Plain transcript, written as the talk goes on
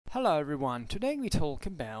Hello everyone, today we talk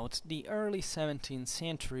about the early 17th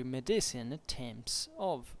century Medicean attempts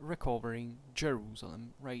of recovering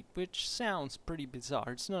Jerusalem, right? Which sounds pretty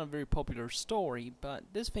bizarre. It's not a very popular story, but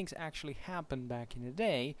these things actually happened back in the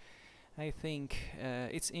day. I think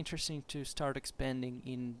it's interesting to start expanding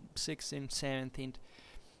in 16th, 17th,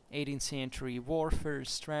 18th century warfare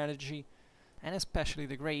strategy, and especially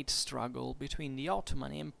the great struggle between the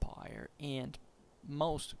Ottoman Empire and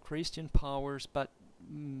most Christian powers, but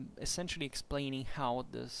essentially explaining how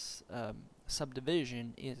this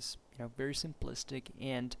subdivision is, very simplistic,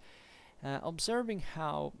 and observing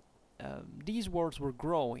how these wars were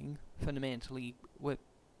growing fundamentally with,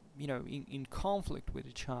 in conflict with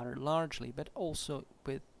each other largely, but also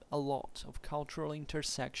with a lot of cultural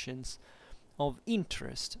intersections of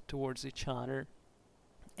interest towards each other,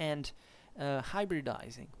 and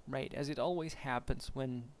hybridizing, right, as it always happens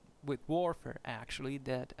when with warfare, actually,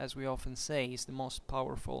 that, as we often say, is the most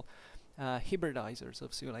powerful hybridizers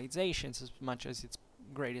of civilizations, as much as its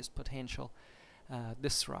greatest potential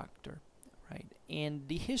destructor, right? And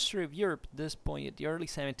the history of Europe at this point, at the early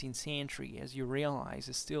 17th century, as you realize,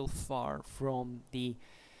 is still far from the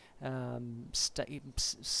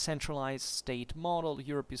centralized state model.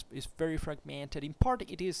 Europe is very fragmented. In part,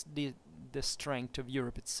 it is the strength of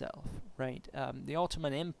Europe itself, right? The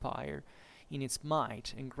Ottoman Empire, in its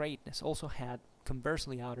might and greatness, also had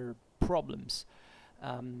conversely other problems,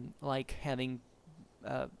 like having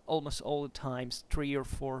almost all the times 3 or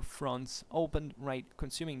 4 fronts open, right,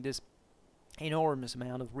 consuming this enormous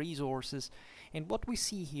amount of resources. And what we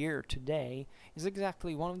see here today is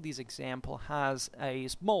exactly one of these examples. Has a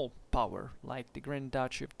small power like the Grand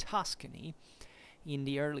Duchy of Tuscany in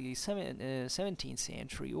the early 17th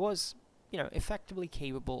century was effectively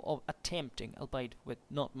capable of attempting, albeit with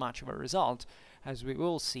not much of a result, as we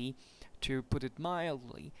will see, to put it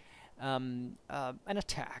mildly, an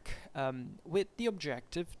attack with the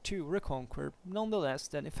objective to reconquer, nonetheless,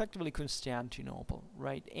 then effectively Constantinople,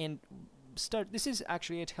 right? And this is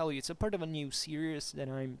actually, I tell you, it's a part of a new series that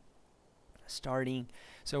I'm starting,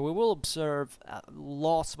 so we will observe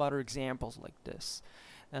lots of other examples like this.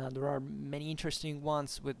 There are many interesting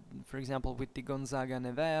ones with, for example, with the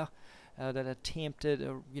Gonzaga-Nevers, that attempted,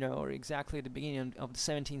 or exactly at the beginning of the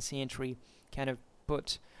 17th century, kind of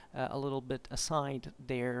put a little bit aside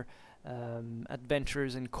their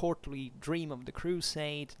adventures and courtly dream of the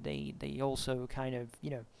Crusade. They also kind of,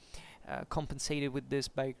 compensated with this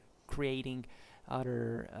by creating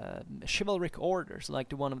other chivalric orders, like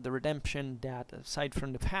the one of the Redemption, that, aside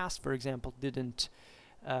from the past, for example, didn't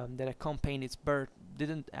that accompanied its birth,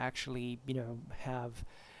 didn't actually, have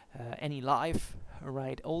any life,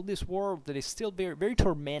 right? All this world that is still very, very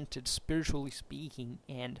tormented, spiritually speaking,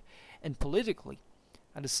 and politically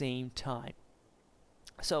at the same time.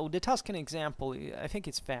 So the Tuscan example, I think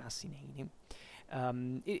it's fascinating.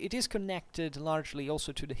 It is connected largely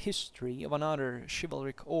also to the history of another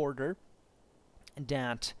chivalric order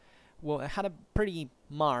that had a pretty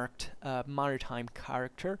marked maritime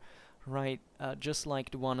character, right? Just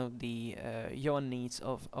like the one of the Johannites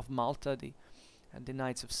of Malta, the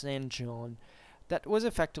Knights of St. John, that was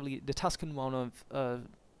effectively the Tuscan one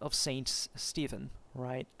of Saint Stephen,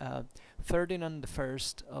 right? Ferdinand I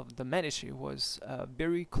of the Medici was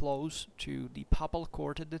very close to the papal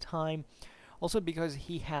court at the time, also because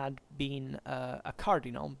he had been a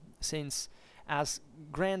cardinal, since as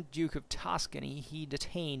Grand Duke of Tuscany he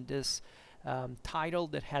detained this title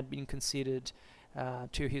that had been conceded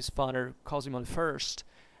to his father Cosimo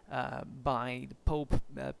I by the Pope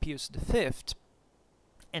Pius V,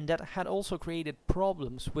 and that had also created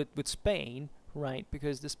problems with Spain, right?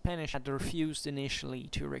 Because the Spanish had refused initially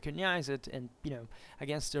to recognize it, and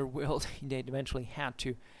against their will, they eventually had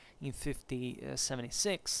to in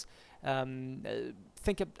 1576.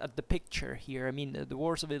 Think at the picture here. I mean, the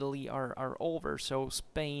wars of Italy are over, so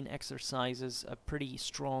Spain exercises a pretty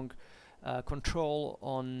strong control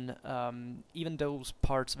on even those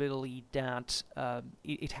parts of Italy that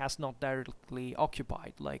it has not directly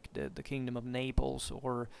occupied, like the Kingdom of Naples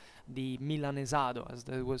or the Milanesado, as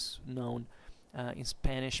that was known in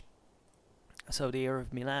Spanish. So the area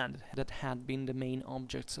of Milan that had been the main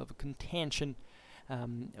objects of contention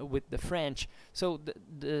with the French. So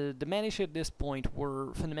the Medici at this point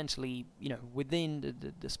were fundamentally,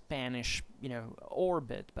 within the Spanish,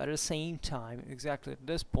 orbit, but at the same time, exactly at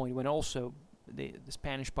this point, when also the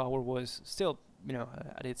Spanish power was still,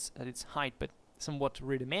 at its height, but somewhat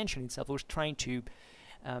redimensioned itself, was trying to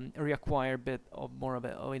reacquire a bit of more of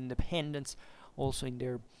independence, also in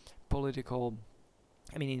their political,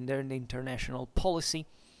 in their international policy.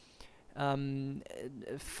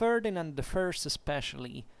 Ferdinand I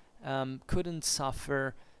especially couldn't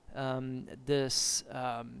suffer this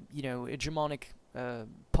hegemonic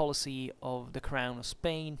policy of the crown of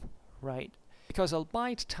Spain, right? Because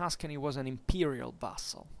albeit Tuscany was an imperial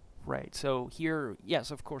vassal, right? So here,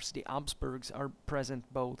 yes, of course, the Habsburgs are present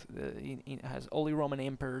both as Holy Roman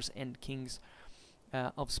Emperors and kings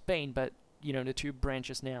of Spain, but the two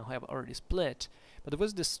branches now have already split. But there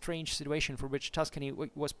was this strange situation for which Tuscany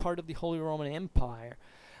was part of the Holy Roman Empire,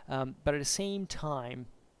 but at the same time,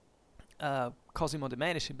 Cosimo de'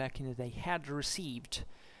 Medici back in the day had received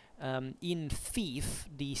in fief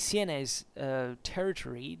the Sienese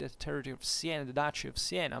territory, the territory of Siena, the Duchy of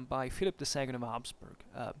Siena, by Philip II of Habsburg,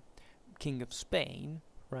 King of Spain,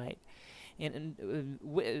 right? And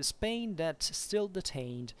Spain that still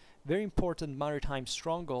detained very important maritime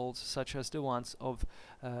strongholds, such as the ones of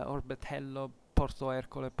Orbetello, Porto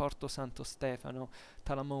Ercole, Porto Santo Stefano,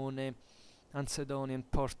 Talamone, Ansedoni,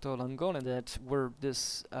 and Porto Langone, that were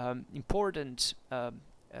this important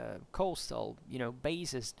coastal,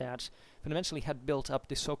 bases that fundamentally had built up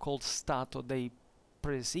the so-called Stato dei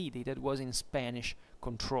Presidi that was in Spanish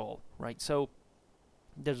control, right? So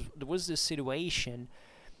there was this situation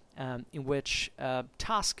in which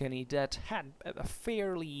Tuscany, that had a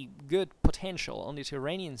fairly good potential on the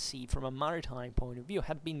Tyrrhenian Sea from a maritime point of view,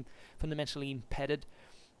 had been fundamentally impeded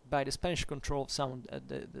by the Spanish control of some of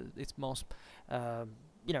its most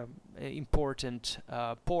important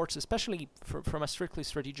ports, especially from a strictly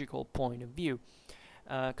strategical point of view.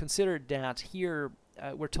 Consider that here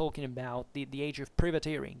we're talking about the age of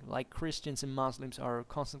privateering, like Christians and Muslims are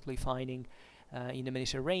constantly fighting in the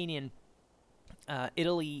Mediterranean.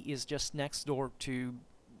 Italy is just next door to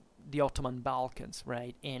the Ottoman Balkans,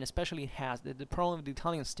 right? And especially it has the problem with the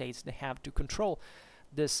Italian states. They have to control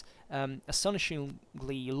this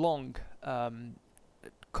astonishingly long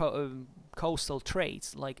coastal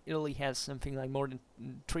trades. Like Italy has something like more than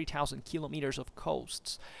 3,000 kilometers of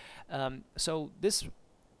coasts. So this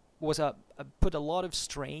was put a lot of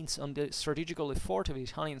strains on the strategical effort of the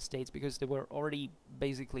Italian states, because they were already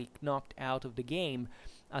basically knocked out of the game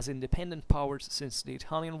as independent powers since the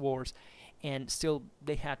Italian wars, and still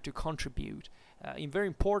they had to contribute. And very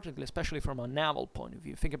importantly, especially from a naval point of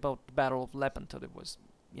view, think about the Battle of Lepanto that was,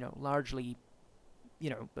 largely,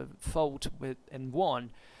 fought with and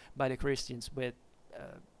won by the Christians with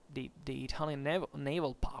the Italian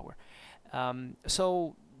naval power.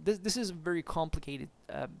 So this is a very complicated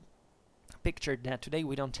picture that today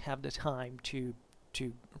we don't have the time to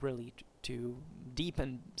really to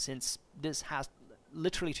deepen, since this has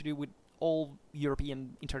literally to do with all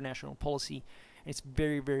European international policy. It's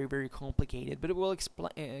very, very, very complicated, but we'll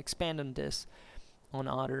expand on this on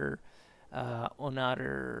other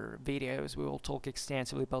videos. We will talk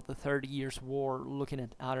extensively about the 30 Years' War, looking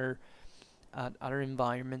at other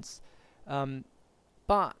environments. So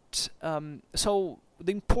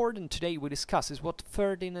the important today we discuss is what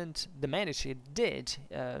Ferdinand de' Medici did,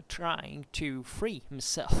 trying to free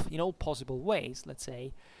himself in all possible ways, let's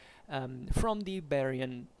say, from the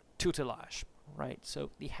Iberian tutelage, right? So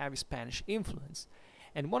the heavy Spanish influence.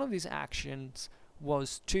 And one of these actions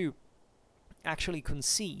was to actually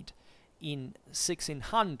concede in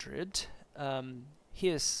 1600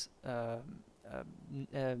 his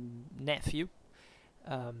nephew,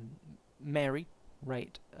 Mary,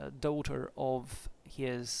 right, daughter of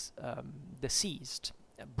his deceased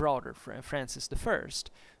brother Francis I,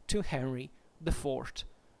 to Henry IV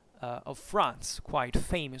of France, quite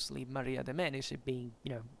famously Maria de' Medici being,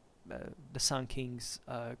 the Sun King's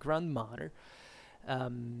grandmother.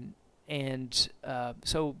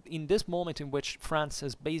 So in this moment in which France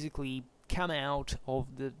has basically come out of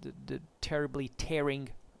the terribly tearing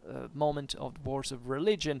moment of the wars of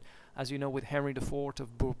religion, as you know, with Henry IV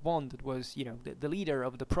of Bourbon, that was, the leader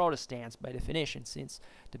of the Protestants by definition since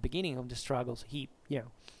the beginning of the struggles. He,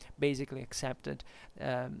 basically accepted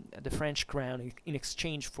the French crown in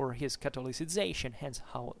exchange for his Catholicization, hence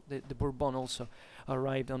how the Bourbon also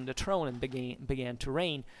arrived on the throne and began to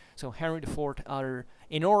reign. So Henry IV, other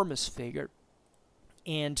enormous figure,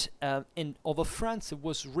 and of a France that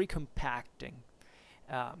was recompacting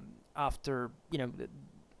after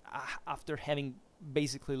after having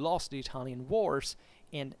basically lost the Italian wars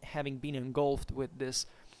and having been engulfed with this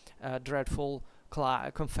dreadful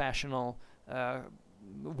confessional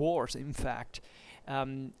wars, in fact.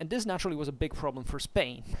 And this naturally was a big problem for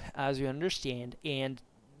Spain, as you understand, and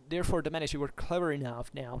therefore the Medici were clever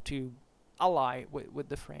enough now to ally with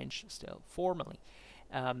the French still formally,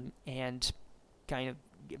 and kind of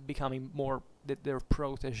becoming more their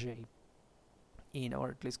protege, or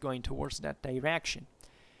at least going towards that direction.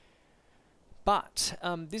 But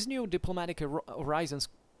these new diplomatic horizons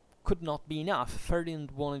could not be enough.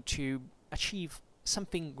 Ferdinand wanted to achieve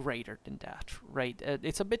something greater than that, right?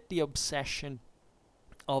 It's a bit the obsession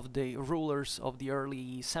of the rulers of the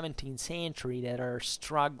early 17th century that are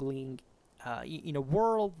struggling in a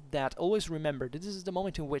world that, always remember, this is the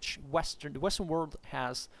moment in which the Western world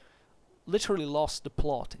has literally lost the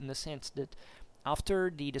plot, in the sense that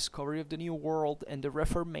after the discovery of the New World and the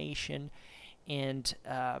Reformation and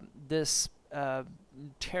this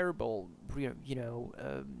terrible,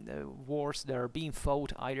 wars that are being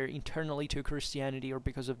fought either internally to Christianity or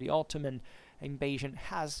because of the Ottoman invasion,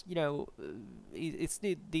 has, it's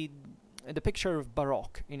the picture of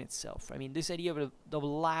Baroque in itself. I mean, this idea of the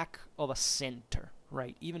lack of a center,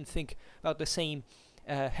 right? Even think about the same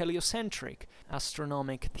heliocentric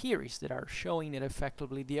astronomic theories that are showing that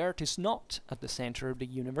effectively the Earth is not at the center of the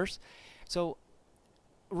universe. So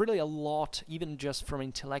really a lot, even just from an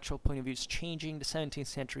intellectual point of view, is changing. The 17th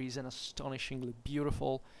century is an astonishingly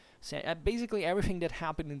beautiful... basically everything that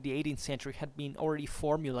happened in the 18th century had been already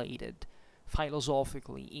formulated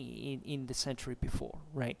philosophically in the century before,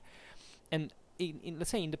 right? And let's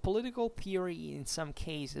say in the political theory, in some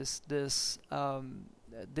cases, this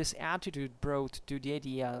attitude brought to the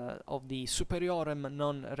idea of the superiorem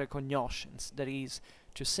non recognoscens, that is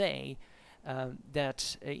to say,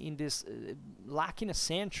 that in this lacking a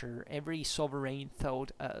center, every sovereign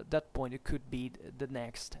thought at that point it could be the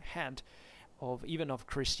next head of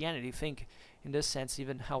Christianity. Think in this sense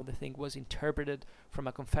even how the thing was interpreted from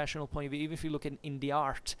a confessional point of view. Even if you look in the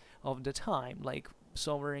art of the time, like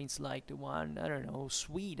sovereigns like the one, I don't know,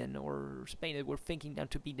 Sweden or Spain, that were thinking them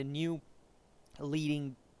to be the new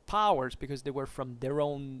leading powers because they were from their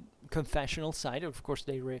own confessional side. Of course,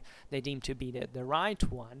 they deemed to be the right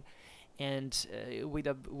one, and with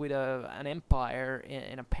an empire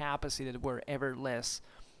and a papacy that were ever less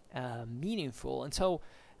meaningful. And so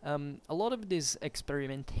a lot of these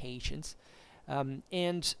experimentations,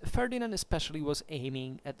 and Ferdinand especially was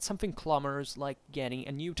aiming at something clamorous like getting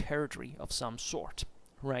a new territory of some sort,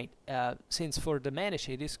 right? Since for the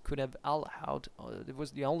Medici this could have allowed, it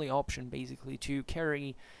was the only option basically to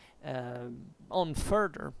carry on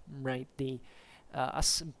further, right, a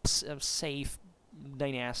safe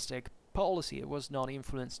dynastic policy. It was not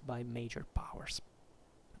influenced by major powers.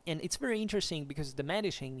 And it's very interesting because the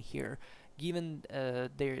Medici here, given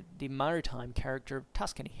the maritime character of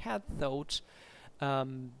Tuscany, had thought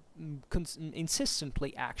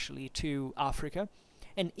insistently actually to Africa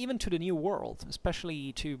and even to the New World,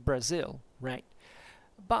 especially to Brazil, right?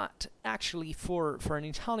 But actually for an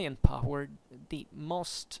Italian power, the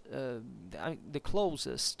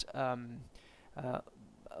closest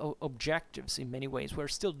objectives in many ways were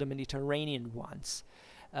still the Mediterranean ones,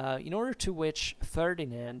 in order to which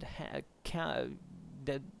Ferdinand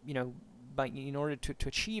in order to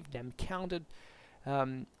achieve them, counted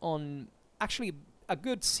on actually a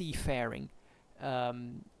good seafaring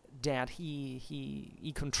that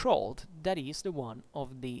he controlled. That is the one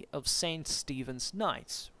of Saint Stephen's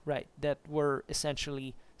Knights, right? That were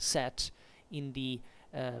essentially set in the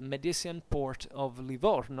Medician port of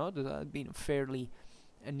Livorno, that had been fairly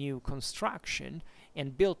a new construction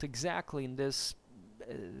and built exactly in this,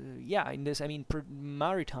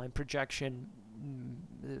 maritime projection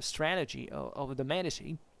strategy of the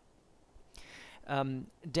Medici.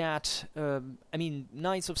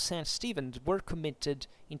 Knights of St. Stephen were committed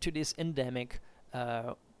into this endemic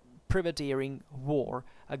privateering war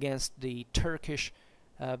against the Turkish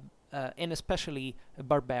and especially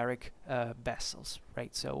barbaric vessels,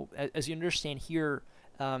 right? So as you understand here,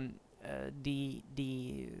 the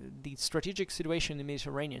strategic situation in the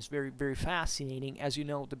Mediterranean is very, very fascinating. As you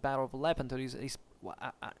know, the Battle of Lepanto is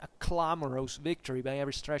a clamorous victory by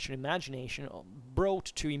every stretch of imagination, brought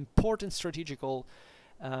to important strategical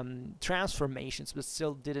transformations, but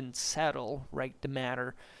still didn't settle, right, the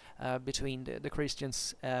matter between the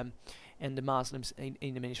Christians and the Muslims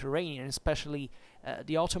in the Mediterranean. Especially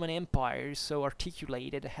the Ottoman Empire is so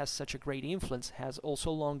articulated, has such a great influence, has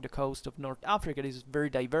also along the coast of North Africa. This is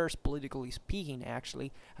very diverse, politically speaking,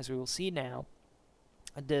 actually, as we will see now.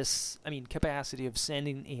 This, capacity of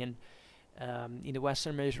sending in the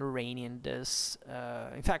Western Mediterranean, this,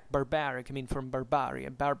 in fact, barbaric, from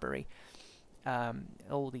Barbary,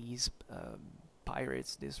 all these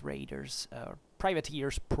pirates, these raiders,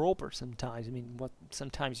 privateers proper sometimes.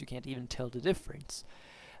 Sometimes you can't even tell the difference.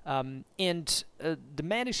 And the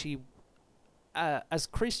Medici, as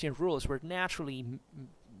Christian rulers, were naturally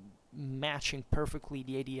matching perfectly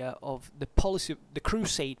the idea of the policy, the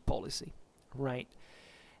Crusade policy, right?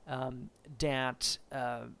 That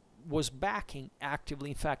was backing actively,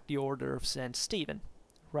 in fact, the Order of St. Stephen,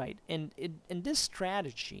 right? And this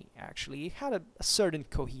strategy actually had a certain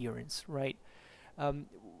coherence, right?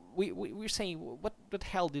 we're saying what the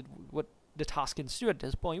hell did what the Tuscans do at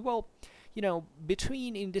this point? Well, you know,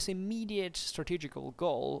 between in this immediate strategical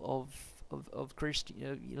goal of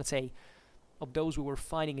Christian, let's say, of those who were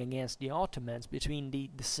fighting against the Ottomans between the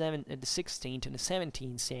 16th and the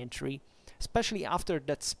 17th century, especially after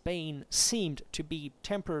that Spain seemed to be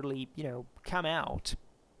temporarily, you know, come out,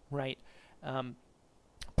 right,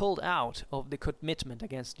 pulled out of the commitment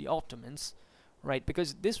against the Ottomans, right,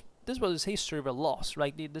 because this was a history of a loss,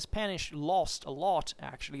 right? The Spanish lost a lot,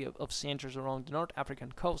 actually, of centers around the North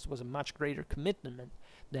African coast. Was a much greater commitment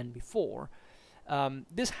than before.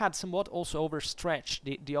 This had somewhat also overstretched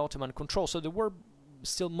the Ottoman control, so there were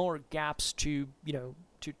still more gaps to, you know,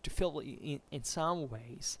 to fill in some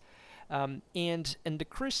ways. And the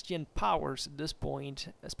Christian powers at this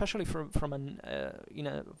point, especially from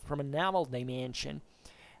a naval dimension,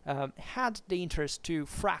 had the interest to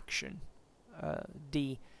fraction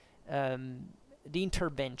the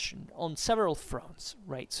intervention on several fronts,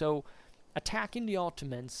 right? So attacking the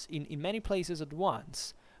Ottomans in many places at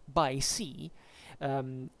once by sea,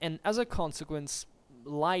 and as a consequence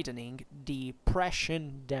lightening the pressure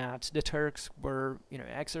that the Turks were, you know,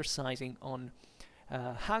 exercising on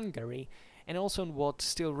Hungary, and also on what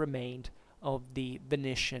still remained of the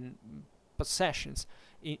Venetian possessions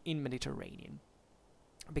in Mediterranean,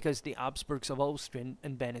 because the Habsburgs of Austria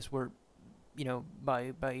and Venice were, you know,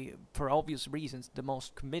 for obvious reasons, the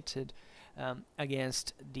most committed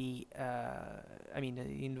against the,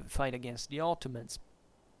 in the fight against the Ottomans.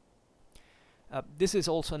 This is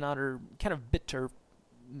also another kind of bitter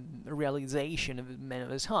realization of men of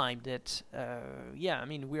the time that, we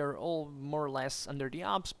are all more or less under the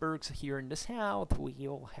Habsburgs here in the south. We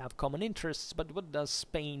all have common interests, but what does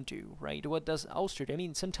Spain do, right? What does Austria do? I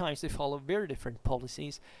mean, sometimes they follow very different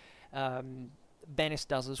policies. Venice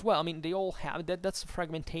does as well. I mean, they all have that's the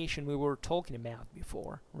fragmentation we were talking about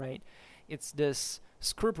before, right? It's this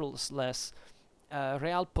scrupulousness,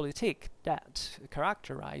 realpolitik that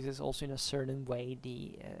characterizes also in a certain way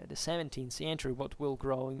the 17th century, what will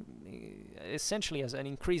grow essentially as an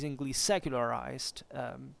increasingly secularized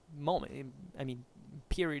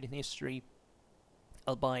period in history,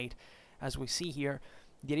 albeit, as we see here,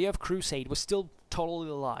 the idea of crusade was still totally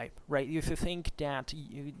alive, right? If you think that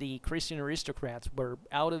the Christian aristocrats were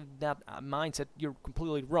out of that mindset, you're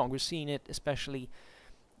completely wrong. We're seeing it especially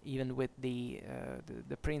even with the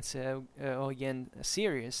Prince Eugen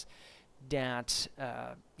series, that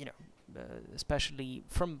especially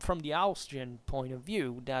from the Austrian point of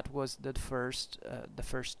view, that was the first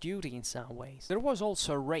duty in some ways. There was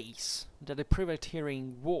also a race that the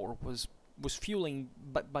privateering war was fueling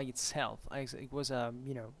by itself. It was a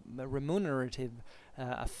remunerative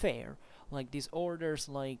affair. Like these orders,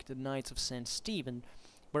 like the Knights of St. Stephen,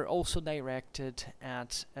 were also directed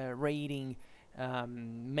at raiding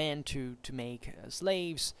men to make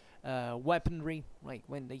slaves, weaponry. Like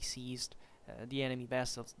when they seized the enemy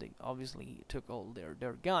vessels, they obviously took all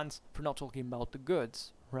their guns, for not talking about the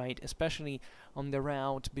goods, right? Especially on the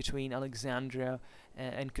route between Alexandria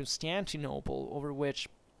and Constantinople, over which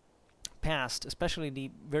passed, especially the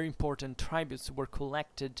very important tributes were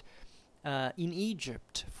collected in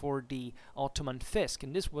Egypt for the Ottoman fisc,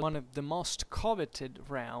 and this was one of the most coveted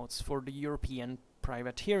routes for the European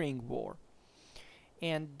privateering war.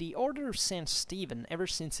 And the Order of St. Stephen, ever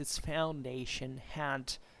since its foundation,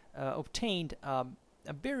 had obtained a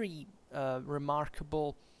very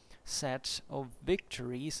remarkable set of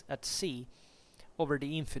victories at sea over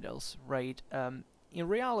the infidels, right? In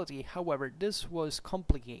reality, however, this was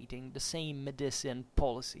complicating the same Medician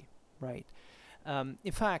policy, right?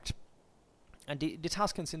 In fact, the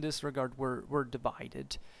Tuscans in this regard were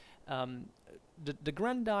divided. The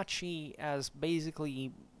Grand Duchy, as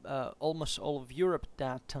basically almost all of Europe at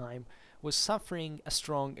that time, was suffering a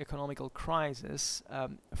strong economical crisis,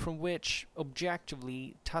 from which,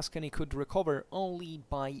 objectively, Tuscany could recover only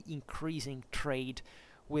by increasing trade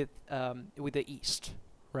with the East,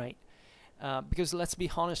 right? Because let's be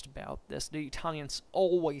honest about this, the Italians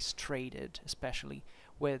always traded, especially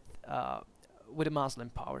with the Muslim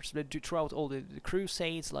powers. Throughout all the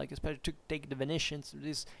Crusades, like especially to take the Venetians,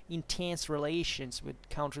 these intense relations with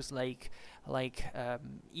countries like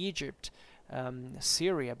Egypt,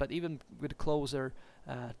 Syria, but even with closer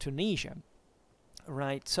Tunisia,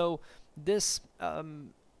 right? So this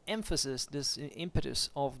emphasis, this impetus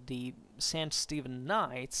of the St. Stephen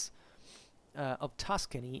Knights of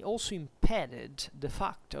Tuscany also impeded de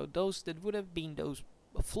facto those that would have been those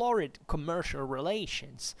florid commercial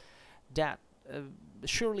relations that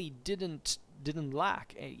surely didn't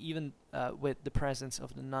lack, even with the presence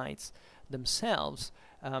of the knights themselves,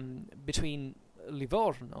 between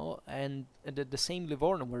Livorno, and the same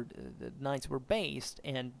Livorno where the knights were based,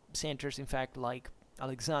 and centers in fact like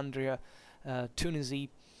Alexandria, Tunisia,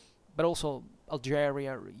 but also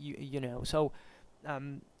Algeria, you know. So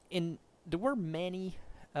there were many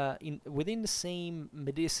within the same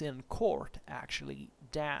Medicean court actually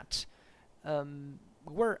that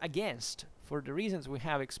were against, for the reasons we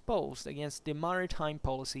have exposed, against the maritime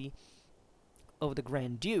policy of the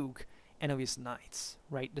Grand Duke and of his knights,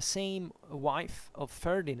 right? The same wife of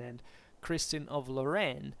Ferdinand, Christine of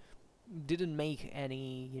Lorraine, didn't make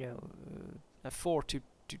any, effort to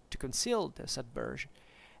conceal this aversion.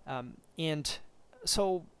 And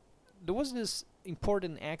so there was this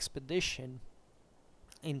important expedition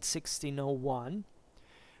in 1601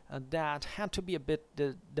 that had to be a bit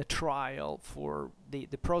the trial for the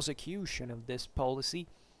prosecution of this policy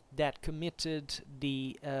that committed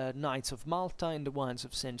the Knights of Malta and the ones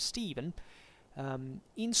of St. Stephen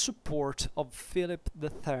in support of Philip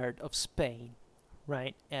III of Spain,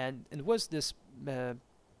 right? And it was this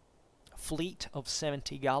fleet of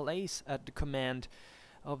 70 galleys at the command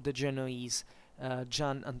of the Genoese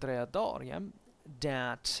Gian Andrea Doria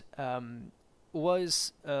that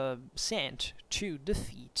was sent to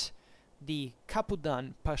defeat the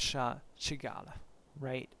Capudan Pasha Chigala,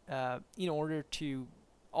 right, in order to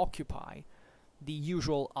occupy the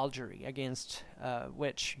usual Algeria, against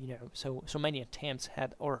which so many attempts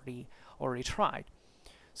had already tried.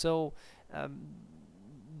 So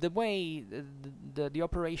the way the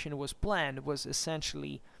operation was planned was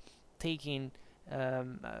essentially taking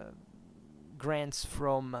grants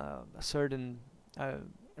from certain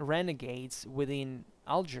renegades within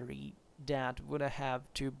Algeria that would have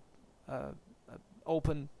to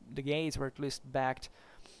open the gates, or at least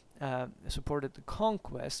supported the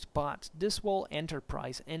conquest. But this whole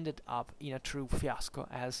enterprise ended up in a true fiasco,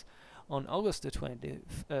 as on August the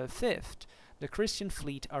 25th the Christian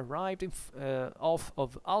fleet arrived off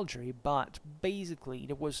of Algeria, but basically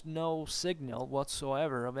there was no signal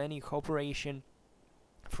whatsoever of any cooperation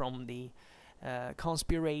from the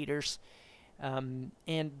conspirators.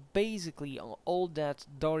 And basically all that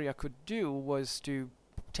Doria could do was to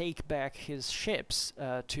take back his ships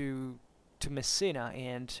to Messina,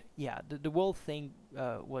 and the whole thing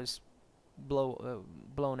was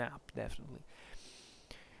blown up, definitely.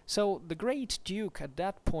 So the Great Duke at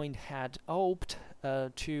that point had hoped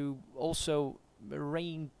to also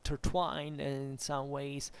reintertwine in some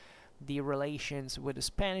ways the relations with the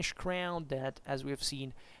Spanish crown that, as we have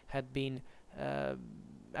seen, had been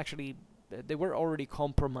actually they were already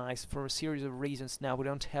compromised for a series of reasons now we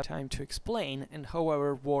don't have time to explain, and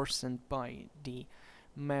however worsened by the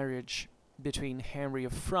marriage between Henry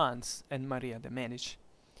of France and Maria de Medici.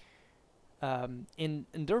 And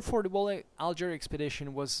therefore the whole Algeria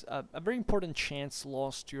expedition was a very important chance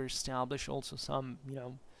lost to establish also some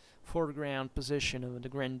foreground position of the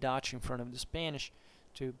Grand Duchy in front of the Spanish,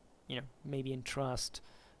 to maybe entrust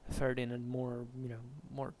Ferdinand more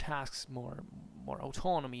tasks, more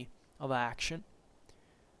autonomy of action.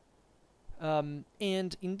 And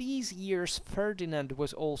in these years Ferdinand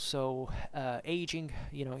was also aging,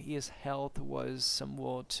 his health was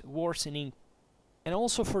somewhat worsening, and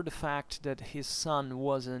also for the fact that his son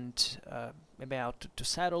wasn't about to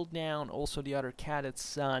settle down. Also the other cadet's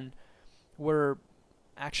son were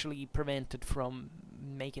actually prevented from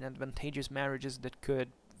making advantageous marriages that could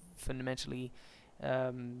fundamentally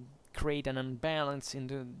create an unbalance in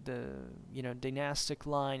the dynastic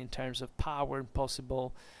line in terms of power and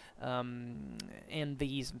possible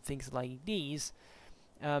envies and things like these.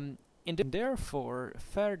 And therefore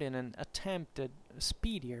Ferdinand attempted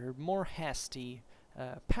speedier, more hasty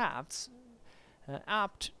paths,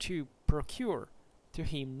 apt to procure to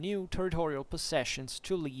him new territorial possessions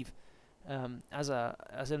to leave as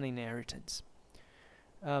an inheritance.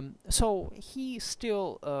 So he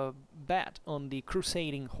still bet on the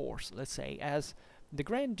crusading horse, let's say, as the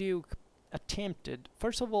Grand Duke attempted,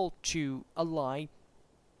 first of all, to ally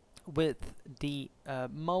with the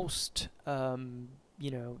most,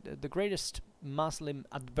 the greatest Muslim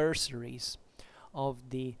adversaries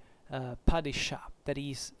of the Padishah, that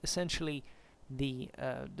is essentially the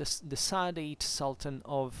Saadite Sultan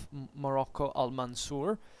of Morocco,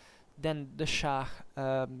 Al-Mansur, then the Shah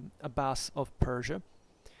Abbas of Persia,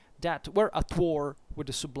 that were at war with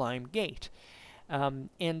the Sublime Gate,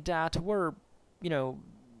 and that were,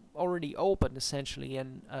 already open essentially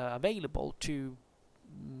and available to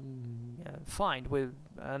find with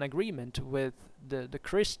an agreement with the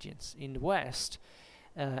Christians in the West,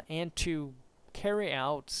 and to carry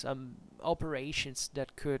out some operations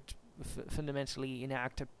that could fundamentally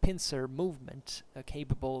enact a pincer movement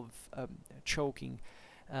capable of choking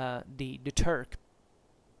the Turk.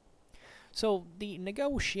 So the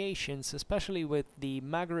negotiations, especially with the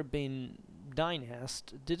Maghrebin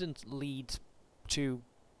dynasty, didn't lead to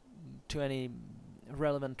any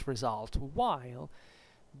relevant result, while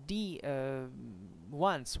the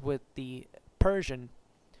ones with the Persian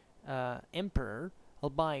emperor,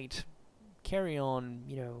 albeit carry on,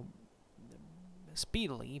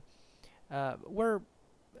 speedily, were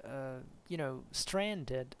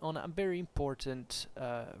stranded on a very important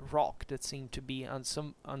rock that seemed to be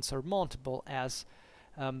unsurmountable, as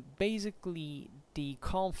basically the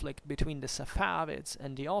conflict between the Safavids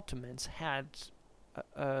and the Ottomans had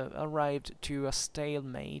arrived to a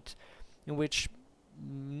stalemate, in which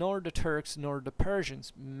nor the Turks nor the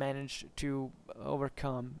Persians managed to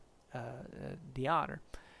overcome the other.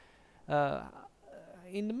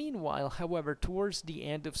 In the meanwhile, however, towards the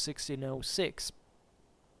end of 1606,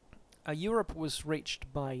 Europe was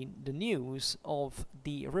reached by the news of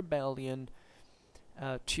the rebellion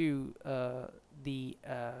to the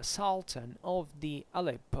Sultan of the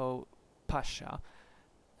Aleppo Pasha,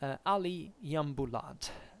 Ali-Jambulad,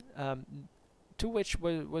 to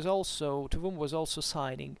whom was also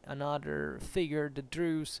siding another figure, the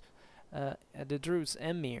Druze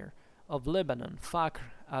Emir of Lebanon,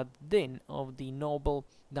 Fakhr-ad-Din of the noble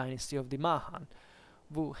dynasty of the Mahan,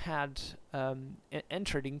 who had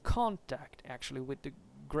entered in contact actually with the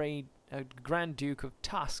Grand Duke of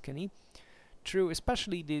Tuscany through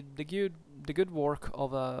especially the good work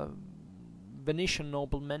of a Venetian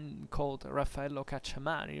nobleman called Raffaello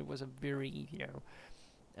Cacciamari. He was a very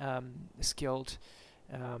skilled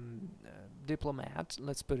diplomat,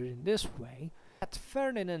 let's put it in this way. That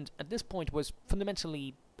Ferdinand at this point was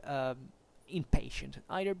fundamentally impatient,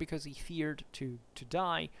 either because he feared to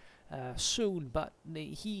die soon, but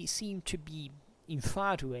he seemed to be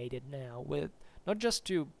infatuated now with not just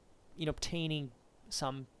to obtaining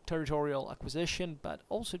some territorial acquisition, but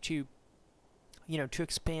also to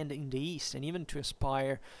expand in the east, and even to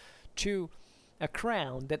aspire to a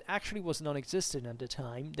crown that actually was non-existent at the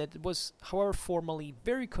time, that was however formally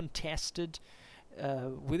very contested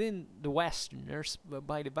within the Westerners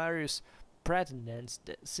by the various pretendants,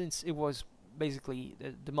 since it was basically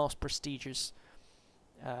the most prestigious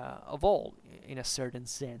of all, in a certain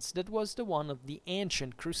sense. That was the one of the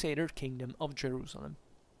ancient Crusader kingdom of Jerusalem,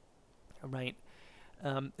 right?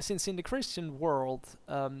 Since in the Christian world,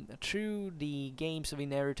 through the games of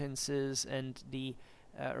inheritances and the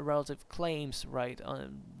relative claims, right,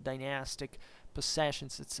 on dynastic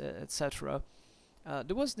possessions, etc.,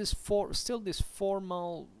 there was still this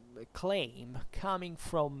formal claim coming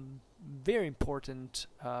from very important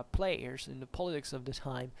players in the politics of the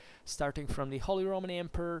time, starting from the Holy Roman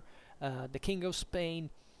Emperor, the King of Spain,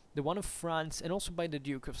 the one of France, and also by the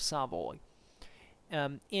Duke of Savoy.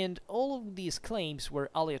 And all of these claims were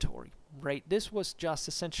aleatory, right? This was just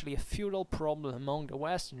essentially a feudal problem among the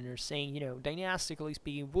Westerners, saying, dynastically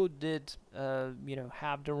speaking, who did,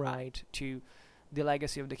 have the right to the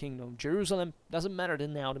legacy of the Kingdom of Jerusalem. Doesn't matter that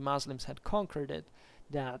now the Muslims had conquered it,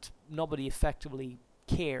 that nobody effectively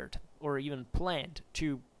cared or even planned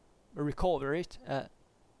to recover it.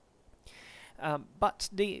 But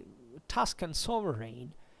the Tuscan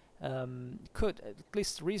sovereign could at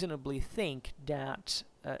least reasonably think that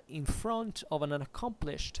in front of an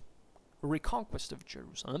unaccomplished reconquest of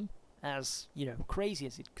Jerusalem, as crazy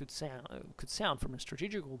as it could sound from a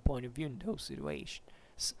strategical point of view in those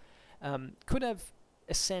situations, could have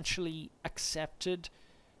essentially accepted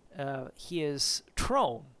his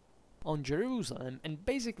throne on Jerusalem and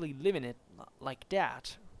basically live in it like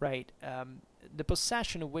that, right? The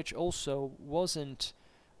possession of which also wasn't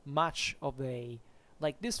much of a,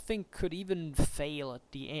 this thing could even fail at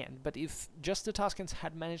the end. But if just the Tuscans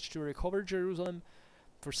had managed to recover Jerusalem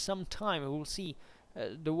for some time, we will see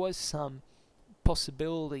there was some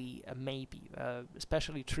possibility, maybe,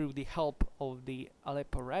 especially through the help of the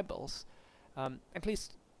Aleppo rebels. At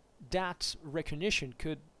least that recognition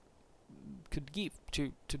could give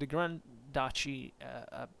to the Grand Duchy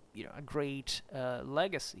a great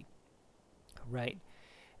legacy, right?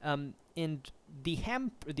 And the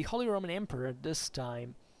Holy Roman Emperor at this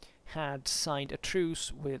time had signed a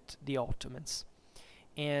truce with the Ottomans,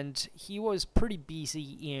 and he was pretty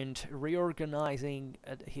busy in reorganizing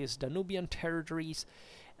his Danubian territories.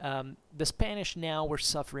 The Spanish now were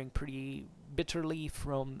suffering pretty bitterly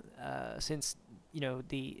from since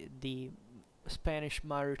the Spanish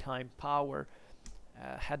maritime power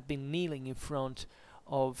had been kneeling in front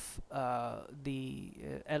of the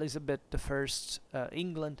Elizabeth I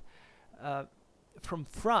England, from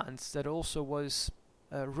France, that also was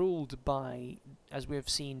ruled by, as we have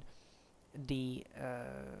seen, the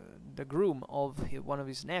groom of one of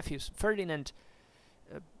his nephews, Ferdinand,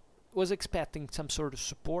 was expecting some sort of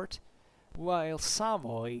support, while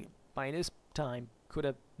Savoy by this time could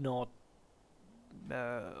have not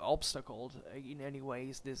obstacled in any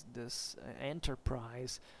ways this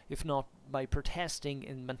enterprise, if not by protesting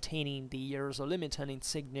and maintaining the Hyerosolimitan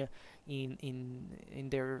insignia in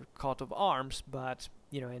their coat of arms, but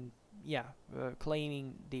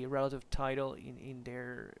claiming the relative title in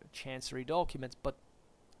their chancery documents. But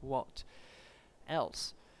what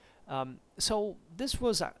else? So this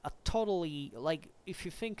was a totally, like, if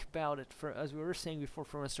you think about it, as we were saying before,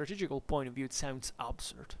 from a strategical point of view, it sounds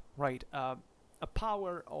absurd, right? A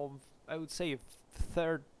power of, I would say,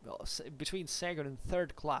 between second and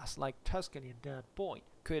third class, like Tuscany at that point,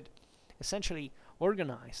 could essentially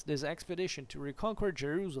organize this expedition to reconquer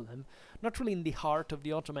Jerusalem, not really in the heart of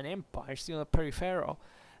the Ottoman Empire, still in a peripheral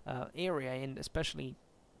area, and especially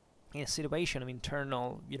in a situation of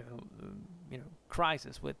internal,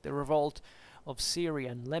 crisis with the revolt of Syria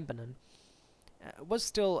and Lebanon, was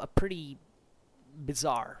still a pretty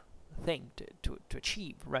bizarre thing to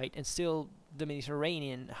achieve, right? And still, the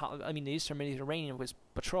Mediterranean, the Eastern Mediterranean was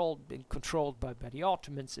patrolled and controlled by the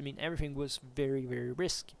Ottomans. I mean, everything was very, very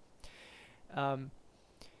risky. And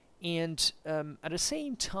at the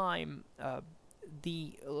same time,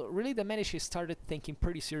 the Medici started thinking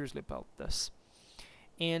pretty seriously about this,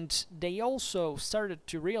 and they also started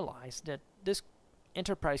to realize that this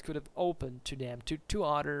enterprise could have opened to them to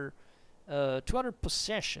other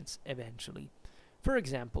possessions eventually. For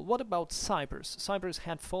example, what about Cyprus? Cyprus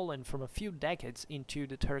had fallen from a few decades into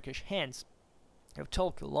the Turkish hands. I've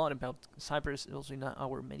talked a lot about Cyprus also in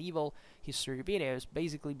our medieval history videos.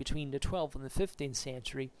 Basically, between the 12th and the 15th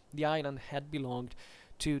century, the island had belonged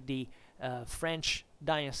to the French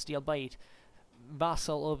dynasty, albeit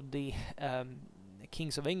vassal of the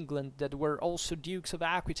kings of England that were also dukes of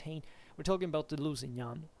Aquitaine. We're talking about the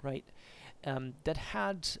Lusignan, right? That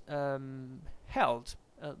had held,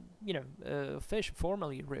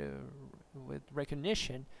 formally with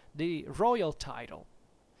recognition, the royal title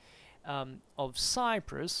of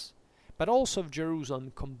Cyprus, but also of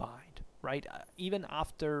Jerusalem combined, right? Even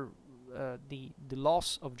after the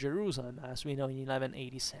loss of Jerusalem, as we know, in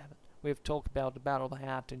 1187. We've talked about the Battle of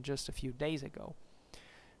Hattin just a few days ago.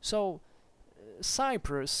 So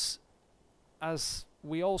Cyprus, as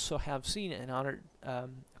we also have seen in other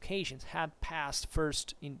occasions, had passed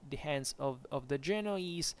first in the hands of the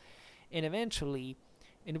Genoese and eventually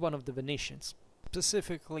in one of the Venetians,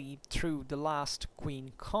 specifically through the last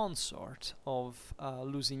queen consort of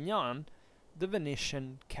Lusignan, the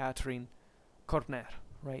Venetian Catherine Corner,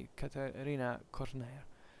 right? Caterina Corner.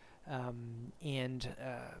 And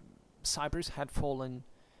Cyprus had fallen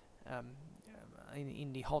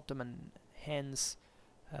in the Ottoman hands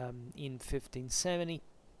in 1570.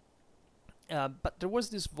 But there was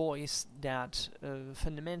this voice that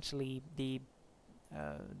fundamentally the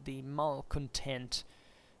malcontent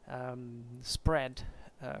spread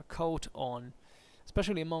caught on,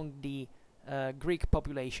 especially among the Greek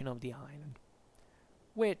population of the island,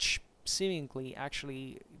 which seemingly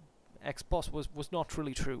actually ex post was not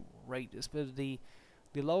really true, right? Especially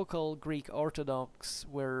the local Greek Orthodox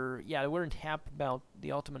they weren't happy about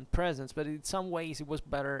the Ottoman presence, but in some ways it was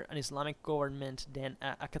better an Islamic government than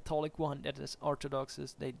a Catholic one that as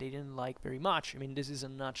Orthodoxes they didn't like very much. I mean, this is a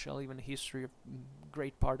nutshell, even the history of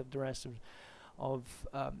great part of the rest of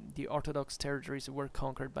the Orthodox territories that were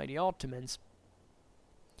conquered by the Ottomans.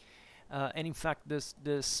 And in fact, this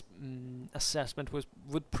assessment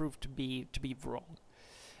would prove to be wrong.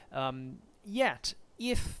 Yet,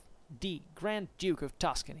 if the Grand Duke of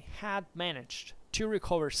Tuscany had managed to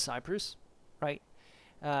recover Cyprus, right,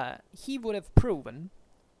 he would have proven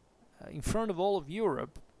in front of all of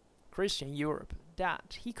Europe, Christian Europe,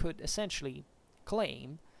 that he could essentially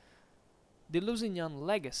claim the Lusignan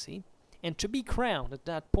legacy and to be crowned at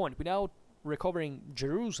that point without recovering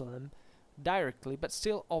Jerusalem directly, but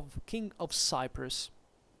still of King of Cyprus,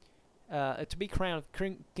 to be crowned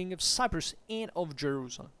King of Cyprus and of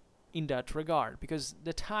Jerusalem in that regard, because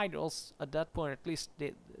the titles at that point, at least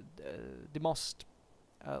the most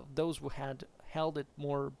those who had held it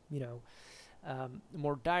more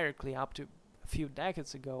more directly up to a few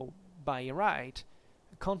decades ago by right,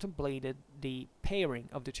 contemplated the pairing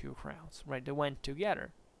of the two crowns, right? They went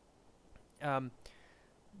together.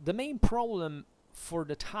 The main problem for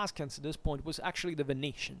the Tuscans at this point was actually the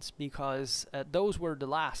Venetians, because those were the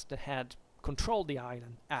last that had controlled the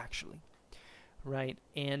island, actually. Right,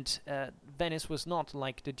 and Venice was not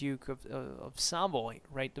like the Duke of Savoy,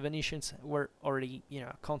 right? The Venetians were already,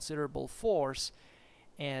 a considerable force,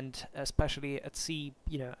 and especially at sea,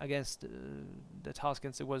 against the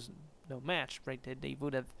Tuscans, it was no match, right?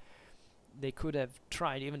 They could have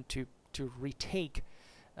tried even to retake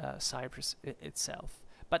Cyprus itself,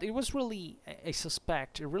 but it was really, I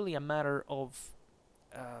suspect, really a matter of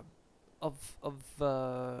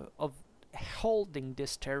holding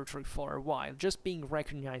this territory for a while, just being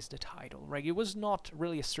recognized the title, right? It was not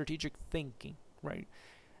really a strategic thinking, right,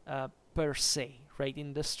 per se, right?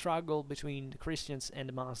 In the struggle between the Christians and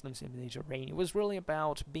the Muslims in the Mediterranean, it was really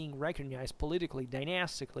about being recognized politically,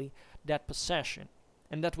 dynastically, that possession,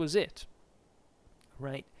 and that was it,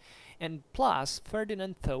 right? And plus,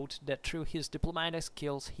 Ferdinand thought that through his diplomatic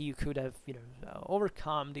skills he could have,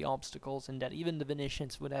 overcome the obstacles, and that even the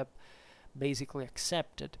Venetians would have basically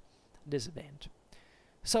accepted this event.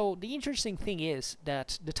 So the interesting thing is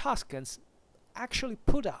that the Tuscans actually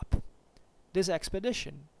put up this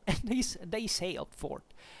expedition, and they sailed for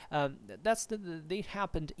it. They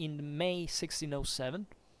happened in May 1607.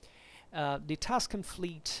 The Tuscan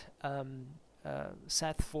fleet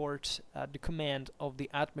set forth the command of the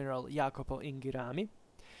Admiral Jacopo Inghirami.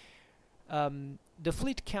 The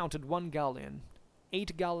fleet counted 1 galleon,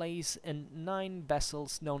 8 galleys, and 9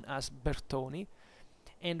 vessels known as Bertoni,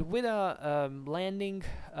 and with a landing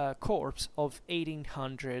corps of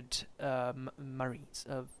 1,800 marines,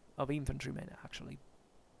 of infantrymen, actually.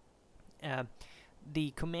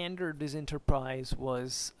 The commander of this enterprise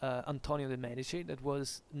was Antonio de' Medici, that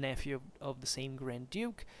was nephew of the same Grand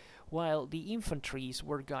Duke, while the infantries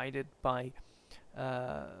were guided by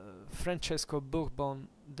Francesco Bourbon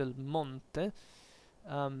del Monte.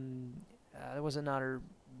 There was another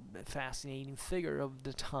fascinating figure of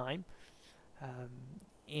the time.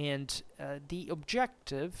 And the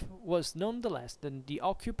objective was nonetheless then the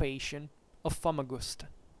occupation of Famagusta,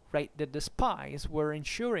 right? That the spies were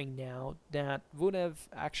ensuring now that would have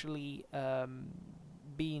actually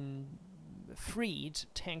been freed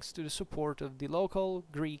thanks to the support of the local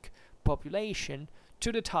Greek population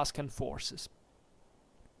to the Tuscan forces.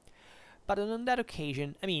 But on that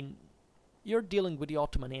occasion, I mean, you're dealing with the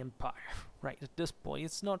Ottoman Empire, right? At this point,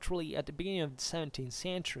 it's not really at the beginning of the 17th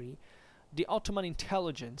century. The Ottoman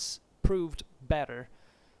intelligence proved better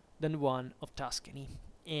than one of Tuscany,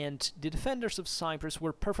 and the defenders of Cyprus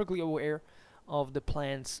were perfectly aware of the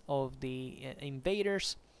plans of the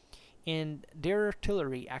invaders, and their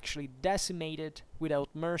artillery actually decimated without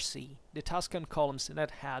mercy the Tuscan columns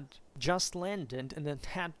that had just landed and then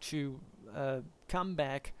had to come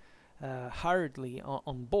back hurriedly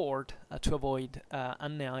on board to avoid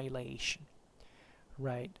annihilation,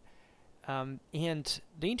 right? And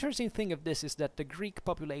the interesting thing of this is that the Greek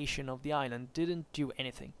population of the island didn't do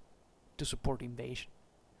anything to support invasion.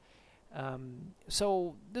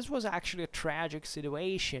 So this was actually a tragic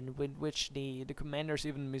situation with which the commanders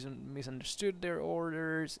even misunderstood their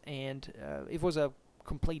orders, and it was a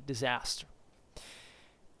complete disaster.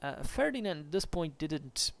 Ferdinand at this point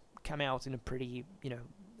didn't come out in a pretty,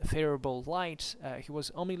 favorable light. He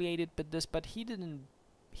was humiliated by this, but he didn't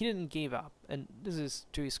give up, and this is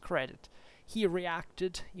to his credit. He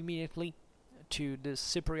reacted immediately to this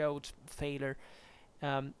Cypriot failure,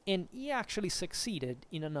 and he actually succeeded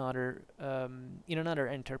in another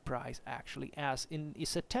enterprise. Actually, as in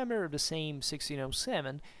September of the same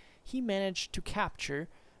 1607, he managed to capture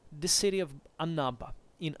the city of Annaba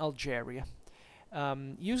in Algeria,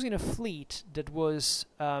 using a fleet that was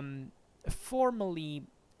formerly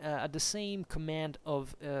at the same command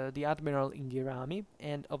of the Admiral Inghirami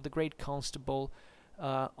and of the Great Constable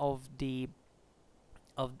of the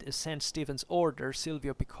St. Stephen's Order,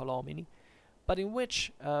 Silvio Piccolomini, but in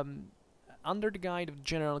which, under the guide of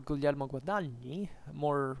General Guglielmo Guadagni,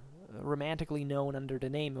 more romantically known under the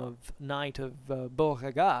name of Knight of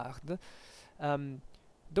Beauregard,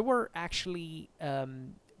 there were actually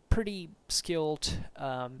pretty skilled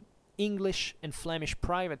English and Flemish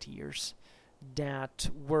privateers that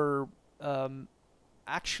were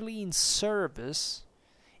actually in service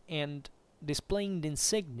and displaying the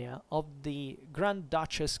insignia of the Grand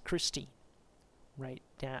Duchess Christine, right?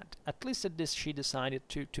 That at least at this she decided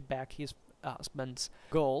to back his husband's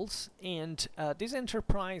goals, and this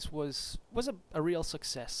enterprise was a real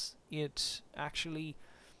success. It actually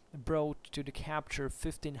brought to the capture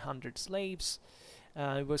 1,500 slaves.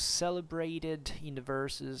 It was celebrated in the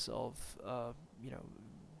verses of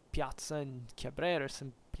Piazza and Chiabreras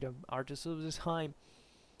and artists of this time,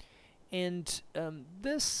 and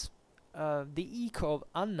the eco of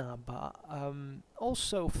Annaba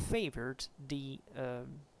also favored the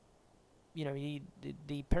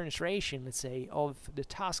penetration, let's say, of the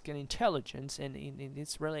Tuscan intelligence and in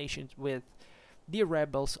its relations with the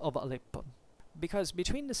rebels of Aleppo. because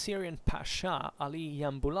between the Syrian Pasha,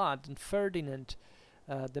 Ali-Jambulad, and Ferdinand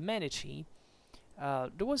the Medici,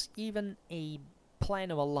 there was even a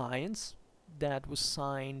plan of alliance that was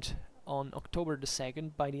signed on October the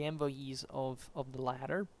 2nd by the envoys of the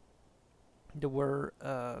latter. There were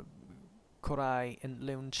Corai and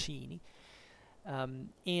Leoncini.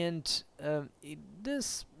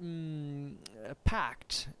 This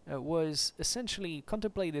pact was essentially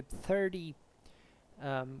contemplated 30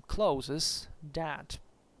 clauses that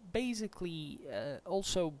basically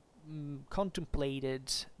also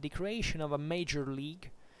contemplated the creation of a major league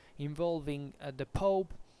involving the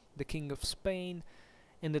Pope, the King of Spain,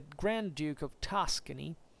 and the Grand Duke of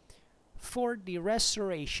Tuscany for the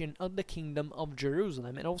restoration of the Kingdom of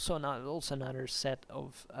Jerusalem, and also another set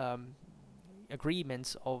of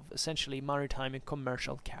agreements of essentially maritime and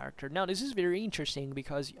commercial character. Now, this is very interesting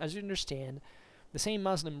because, as you understand, the same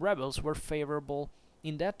Muslim rebels were favorable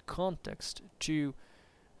in that context to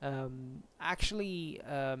actually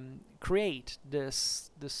create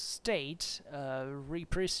this state,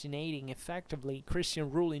 repristinating effectively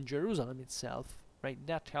Christian rule in Jerusalem itself. Right?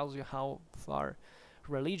 That tells you how far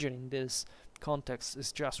religion in this context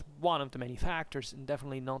is just one of the many factors, and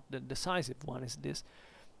definitely not the decisive one, as this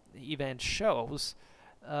event shows.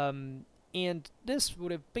 And this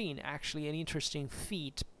would have been actually an interesting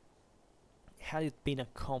feat had it been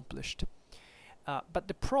accomplished. But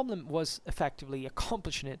the problem was effectively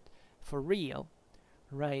accomplishing it for real,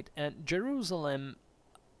 right? And Jerusalem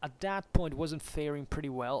at that point wasn't faring pretty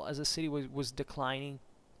well, as the city was declining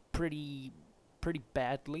pretty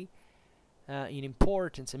badly in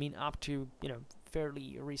importance. I mean, up to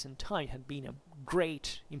fairly recent time, had been a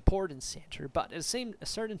great important center, but at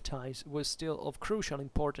certain times was still of crucial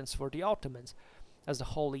importance for the Ottomans as the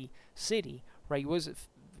holy city, right? It was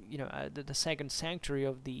the second sanctuary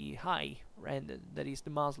of the High, and that is the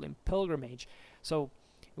Muslim pilgrimage. So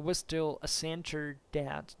it was still a center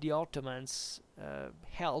that the Ottomans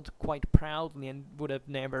held quite proudly and would have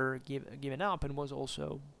never given up, and was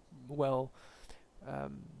also well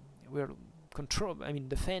controlled. I mean,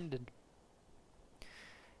 defended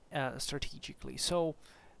strategically. So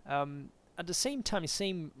at the same time, the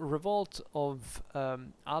same revolt of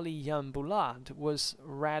Ali-Jambulad was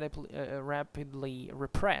rapidly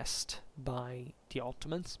repressed by the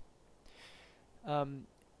Ottomans.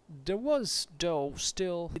 There was, though,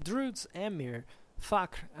 still the Druze Emir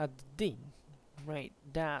Fakhr-ad-Din, right,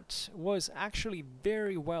 that was actually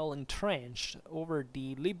very well entrenched over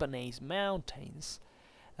the Lebanese mountains,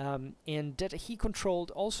 and that he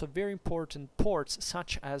controlled also very important ports,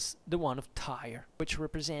 such as the one of Tyre, which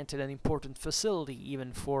represented an important facility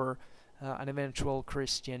even for an eventual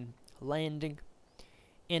Christian landing.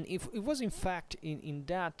 And it was in fact in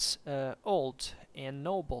that old and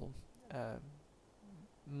noble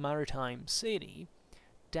maritime city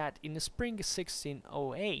that in the spring of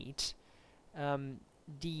 1608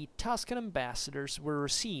 the Tuscan ambassadors were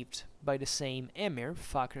received by the same emir,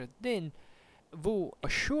 Fakhr-ad-Din, who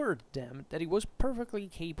assured them that he was perfectly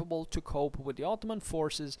capable to cope with the Ottoman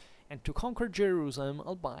forces and to conquer Jerusalem,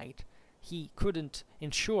 albeit he couldn't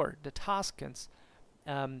ensure the Tuscans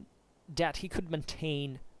that he could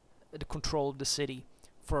maintain the control of the city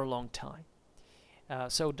for a long time,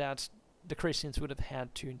 so that the Christians would have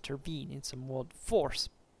had to intervene in somewhat force.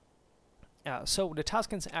 So the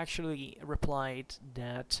Tuscans actually replied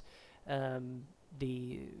that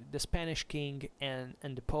the Spanish king and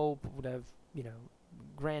the Pope would have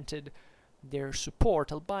granted their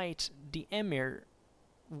support, albeit the emir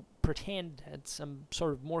pretended some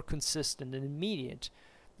sort of more consistent and immediate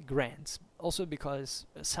grants. Also because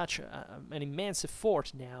such an immense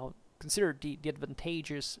effort now, consider the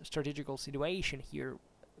advantageous strategical situation here.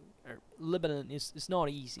 Lebanon is not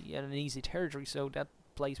easy and an easy territory, so that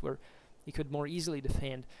place where he could more easily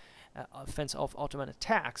defend offense of Ottoman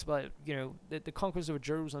attacks. But the conquest of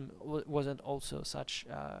Jerusalem wasn't also such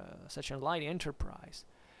a light enterprise.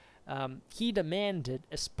 He demanded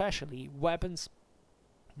especially weapons,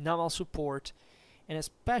 naval support, and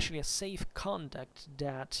especially a safe conduct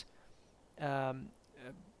that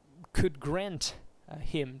could grant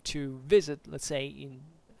him to visit, let's say,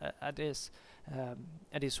 at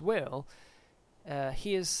his will,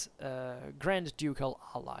 his Grand Ducal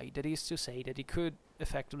ally. That is to say, that he could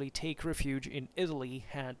effectively take refuge in Italy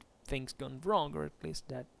had things gone wrong, or at least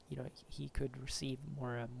that he could receive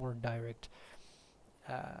more direct.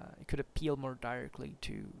 He could appeal more directly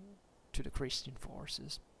to the Christian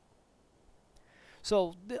forces.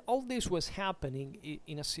 So all this was happening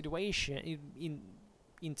in a situation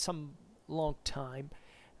in some long time.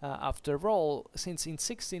 After all, since in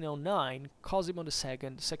 1609 Cosimo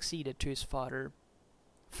II succeeded to his father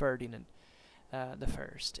Ferdinand. the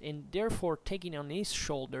First, and therefore taking on his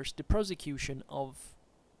shoulders the prosecution of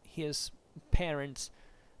his parents'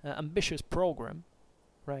 ambitious program,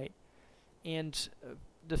 right? And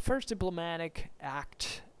the first diplomatic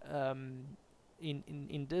act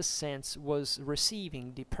in this sense was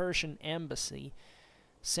receiving the Persian embassy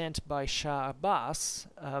sent by Shah Abbas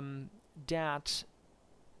that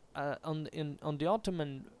on the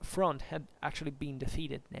Ottoman front had actually been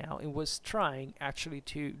defeated now. It was trying actually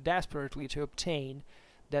desperately to obtain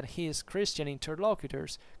that his Christian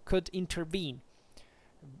interlocutors could intervene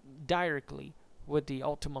directly with the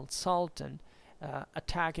Ottoman Sultan,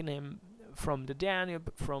 attacking him from the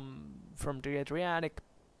Danube, from the Adriatic,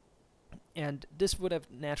 and this would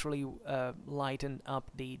have naturally lightened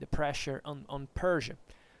up the pressure on Persia.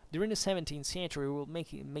 During the 17th century, we'll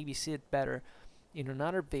maybe see it better in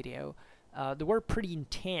another video. There were pretty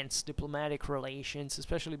intense diplomatic relations,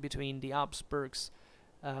 especially between the Habsburgs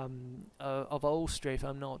of Austria, if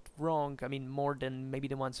I'm not wrong. I mean, more than maybe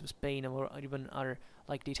the ones of Spain or even other,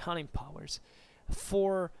 like the Italian powers,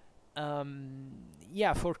 for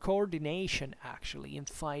coordination actually in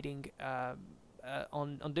fighting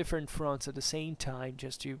on different fronts at the same time,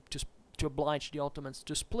 just to oblige the Ottomans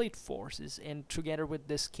to split forces. And together with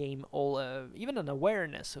this came all even an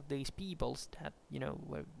awareness of these peoples that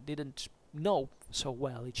didn't know so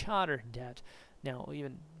well each other, that now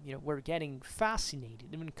even were getting fascinated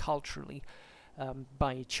even culturally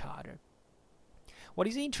by each other. What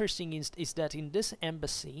is interesting is that in this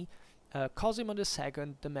embassy, Cosimo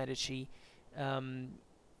II, the Medici,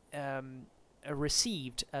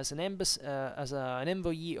 received as an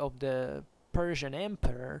envoy of the Persian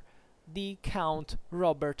emperor the Count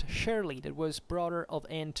Robert Shirley, that was brother of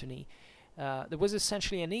Antony. There was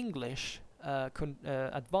essentially an English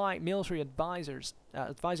military advisor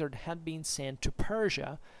that had been sent to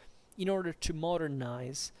Persia in order to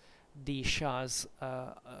modernize the Shah's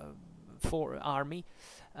army.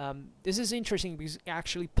 This is interesting because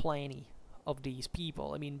actually plenty of these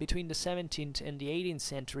people, I mean, between the 17th and the 18th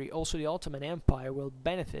century, also the Ottoman Empire will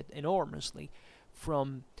benefit enormously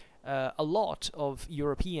from a lot of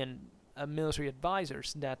European military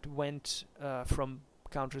advisors that went from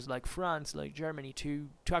countries like France, like Germany, to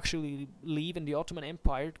actually live in the Ottoman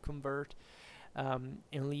Empire, convert and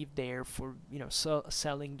live there for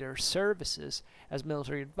selling their services as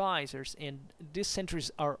military advisors. And these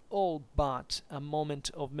centuries are all but a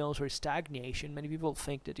moment of military stagnation. Many people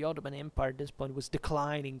think that the Ottoman Empire at this point was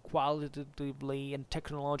declining qualitatively and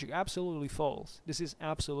technologically. Absolutely false. This is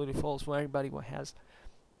absolutely false for anybody who has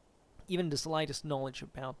even the slightest knowledge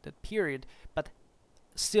about that period, but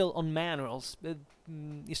still on manuals.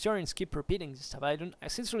 Historians keep repeating this stuff. I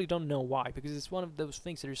sincerely don't know why, because it's one of those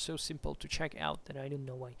things that are so simple to check out that I don't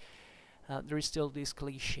know why there is still this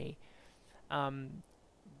cliche.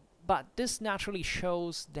 But this naturally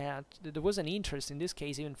shows that there was an interest in this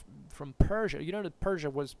case even from Persia. That Persia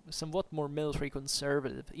was somewhat more military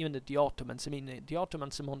conservative even than the Ottomans. I mean, the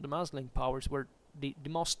Ottomans among the Muslim powers were the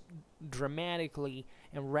most dramatically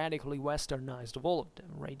and radically westernized of all of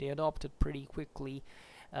them, right? They adopted pretty quickly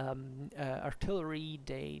artillery.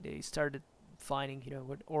 They started fighting,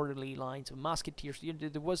 with orderly lines of musketeers.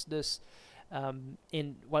 There was this,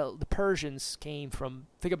 the Persians came from,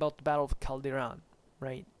 think about the Battle of Calderon,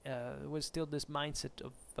 right? There was still this mindset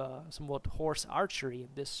of somewhat horse archery,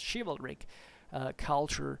 this chivalric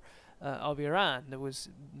culture of Iran that was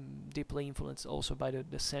deeply influenced also by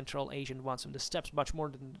the Central Asian ones on the steppes, much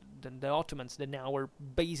more than the Ottomans that now were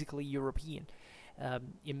basically European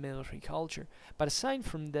in military culture. But aside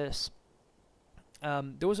from this,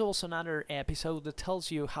 there was also another episode that tells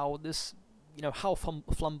you how this, how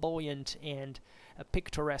flamboyant and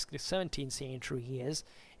picturesque the 17th century is,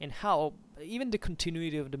 and how even the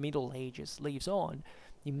continuity of the Middle Ages lives on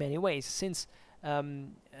in many ways, since there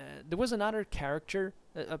was another character,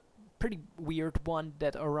 a pretty weird one,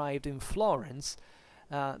 that arrived in Florence.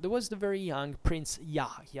 There was the very young Prince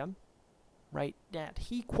Yahya, right? That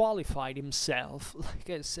he qualified himself, like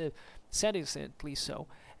I said, sedently so,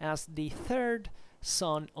 as the third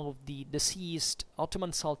son of the deceased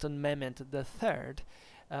Ottoman Sultan Mehmed III,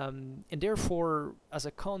 and therefore, as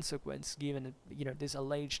a consequence, given this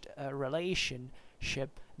alleged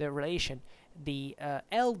relationship, the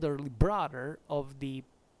elderly brother of the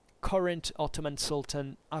current Ottoman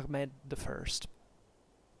Sultan Ahmed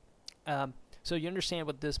I. So you understand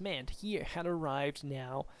what this meant. He had arrived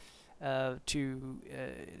now to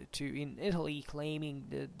in Italy,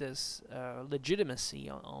 claiming this legitimacy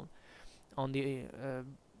on the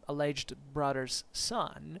alleged brother's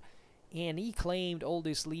son, and he claimed all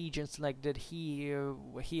these legions, like that he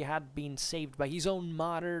had been saved by his own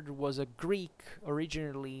mother. There was a Greek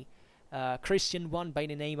originally Christian one by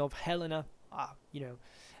the name of Helena,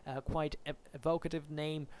 quite evocative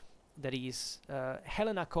name, that is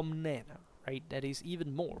Helena Comnena, right? That is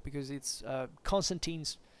even more because it's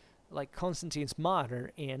Constantine's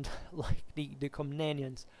mother, and like the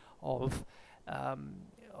Comnenians of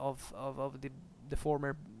the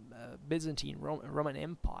former Byzantine Roman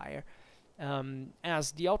Empire.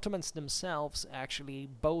 As the Ottomans themselves actually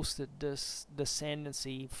boasted this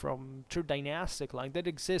descendancy from true dynastic line that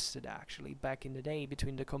existed actually back in the day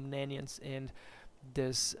between the Komnenians and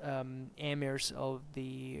this emirs of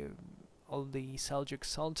the Seljuk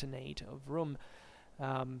Sultanate of Rum.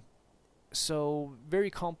 So very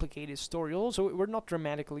complicated story. Also, we're not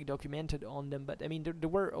dramatically documented on them, but I mean there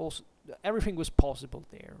were also, everything was possible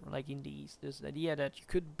there. Like in the East, this idea that you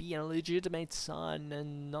could be a legitimate son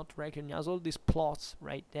and not recognize all these plots,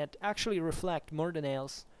 right? That actually reflect more than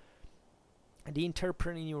else the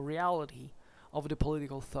interpersonal reality of the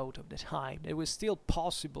political thought of the time. It was still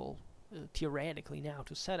possible, theoretically now,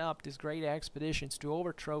 to set up these great expeditions to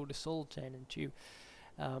overthrow the Sultan and to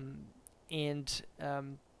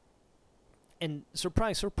and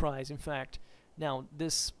surprise, surprise, in fact, now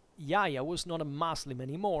this Yahya was not a Muslim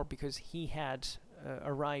anymore because he had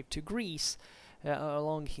arrived to Greece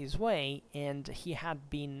along his way, and he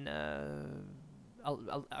had been,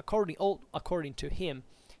 according to him,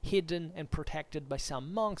 hidden and protected by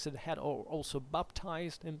some monks that had also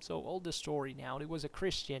baptized him. So all the story now, he was a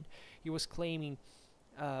Christian. He was claiming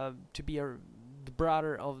to be the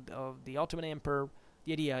brother of the Ottoman Emperor.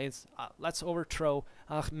 The idea is let's overthrow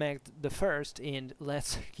Ahmed I and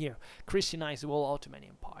let's Christianize the whole Ottoman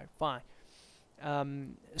Empire. Fine.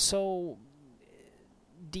 So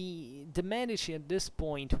the Medici at this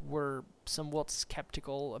point were somewhat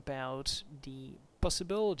skeptical about the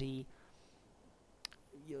possibility,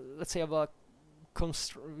 let's say, of a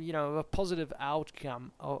positive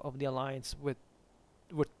outcome of the alliance with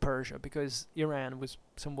Persia, because Iran was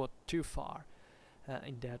somewhat too far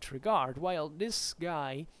in that regard, while this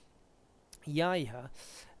guy Yahya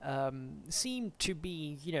seemed to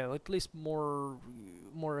be, at least more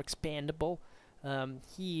expandable.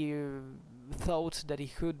 He thought that he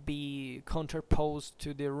could be counterposed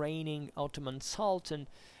to the reigning Ottoman Sultan,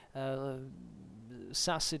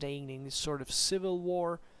 suscitating this sort of civil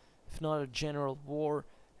war, if not a general war,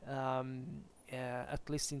 at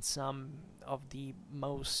least in some of the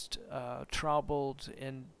most troubled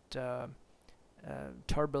and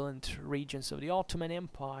turbulent regions of the Ottoman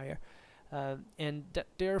Empire, and that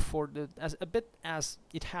therefore, as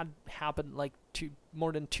it had happened like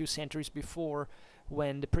more than 2 centuries before,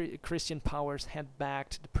 when the Christian powers had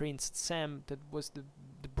backed the Prince Sam, that was the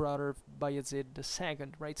brother of Bayezid II,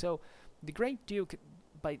 right? So the Great Duke,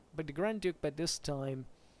 the Grand Duke by this time,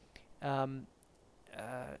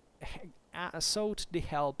 sought the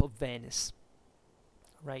help of Venice,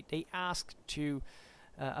 right? They asked to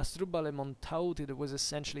Asdrubale Montaudi, that was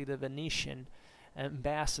essentially the Venetian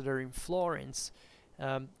ambassador in Florence,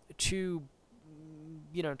 to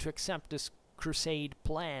accept this crusade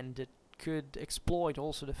plan that could exploit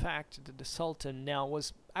also the fact that the Sultan now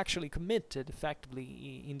was actually committed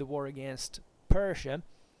effectively in the war against Persia.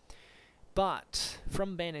 But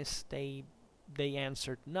from Venice they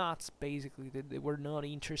answered not, basically that they were not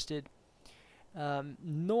interested.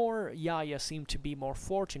 Nor Yahya seemed to be more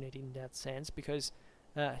fortunate in that sense, because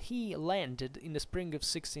he landed in the spring of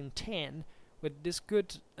 1610 with this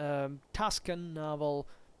good Tuscan naval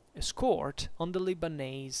escort on the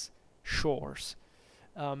Lebanese shores.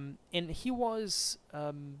 And he was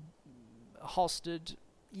hosted,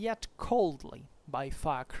 yet coldly, by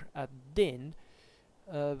Fakhr-ad-Din,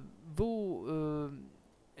 who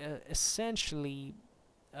essentially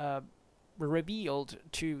revealed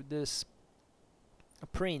to this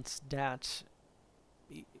prince that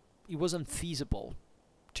it was unfeasible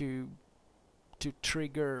to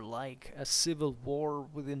trigger like a civil war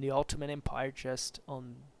within the Ottoman Empire just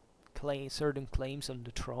on certain claims on the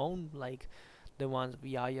throne, like the ones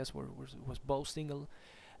Yahya was boasting.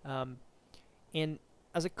 And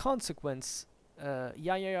as a consequence,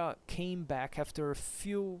 Yahya came back after a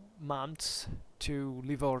few months to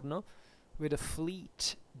Livorno with a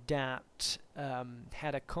fleet that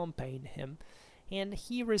had accompanied him, and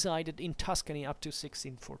he resided in Tuscany up to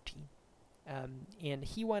 1614. And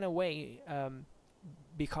he went away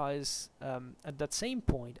because at that same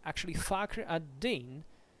point, actually, Fakhr-ad-Din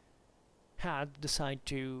had decided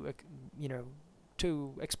to,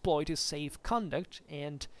 to exploit his safe conduct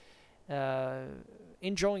and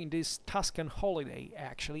enjoying this Tuscan holiday,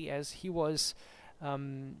 actually, as he was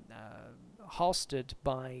hosted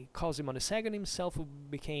by Cosimo II himself, who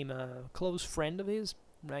became a close friend of his,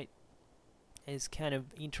 right? is kind of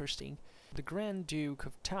interesting. The Grand Duke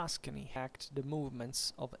of Tuscany hacked the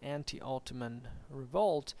movements of anti-Ottoman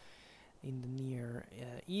revolt in the Near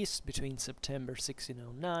East between September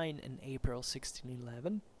 1609 and April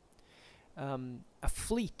 1611. A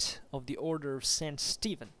fleet of the Order of St.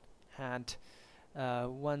 Stephen had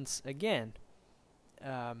once again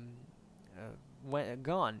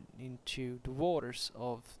gone into the waters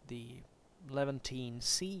of the Levantine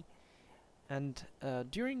Sea, and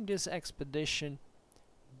during this expedition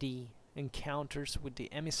the encounters with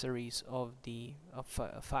the emissaries of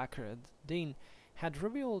Fakhr-ad-Din had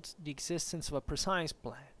revealed the existence of a precise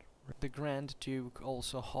plan. The Grand Duke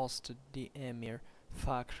also hosted the Emir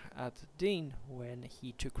Fakhr-ad-Din when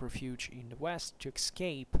he took refuge in the west to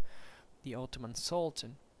escape the Ottoman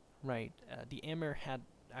Sultan. The Emir had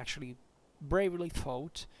actually bravely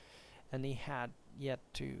fought, and he had yet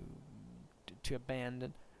to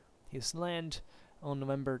abandon his land. On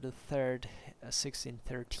November the 3rd,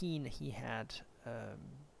 1613, he had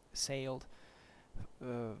sailed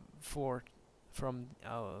from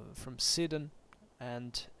Sidon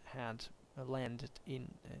and had landed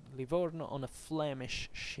in Livorno on a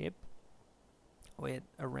Flemish ship with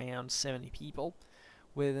around 70 people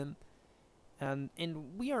with him. And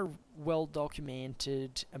we are well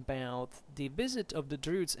documented about the visit of the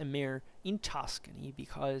Druze Emir in Tuscany,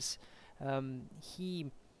 because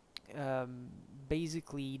he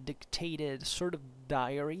basically dictated a sort of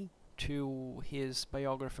diary to his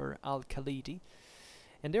biographer Al-Khalidi,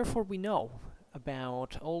 and therefore we know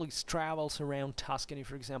about all his travels around Tuscany,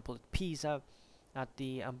 for example at Pisa, at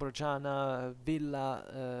the Ambrosiana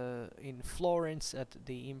villa in Florence, at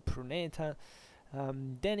the Impruneta,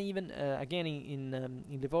 then even again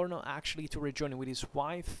in Livorno, actually to rejoin with his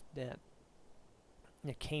wife that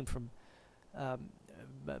came from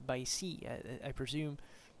by sea, I presume,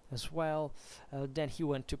 as well. Then he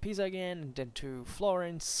went to Pisa again, and then to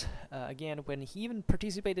Florence again, when he even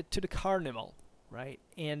participated to the carnival, right?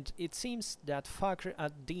 And it seems that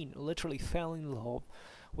Fakhr-ad-Din literally fell in love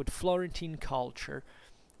with Florentine culture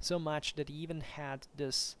so much that he even had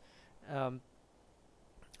this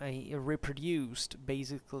reproduced,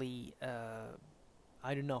 basically,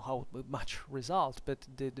 I don't know how much result, but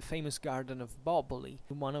the famous Garden of Boboli,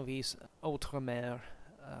 one of his Outremer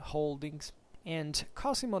holdings. And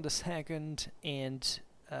Cosimo II and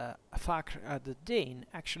Fakhr-ad-Din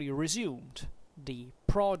actually resumed the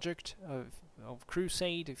project of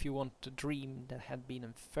Crusade, if you want, the dream that had been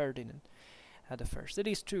in Ferdinand I, that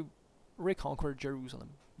is to reconquer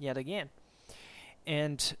Jerusalem yet again.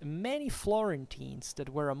 And many Florentines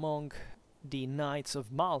that were among the Knights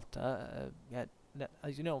of Malta,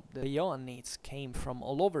 as you know, the Ioannites came from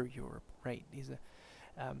all over Europe, right?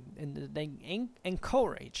 And they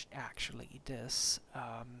encouraged actually this,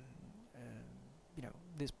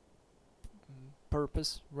 this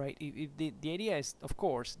purpose, right? The idea is, of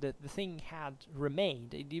course, that the thing had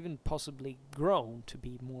remained, it even possibly grown to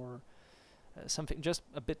be more something just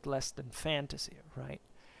a bit less than fantasy, right?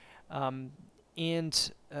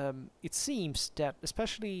 And it seems that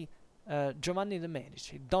especially Giovanni de'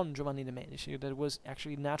 Medici, Don Giovanni de' Medici, that was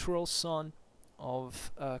actually natural son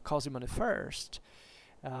of Cosimo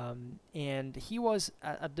I, and he was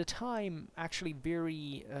at the time actually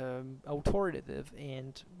very authoritative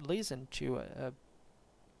and listened to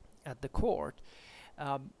at the court,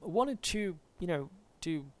 wanted to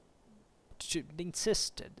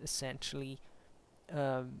insisted essentially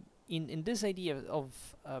in this idea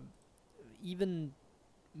of even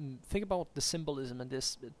think about the symbolism and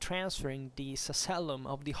this transferring the sacellum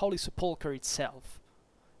of the Holy Sepulchre itself,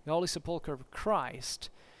 the Holy Sepulchre of Christ,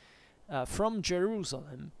 from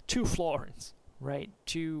Jerusalem to Florence, right?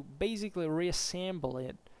 To basically reassemble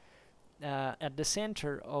it at the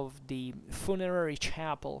center of the funerary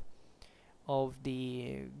chapel of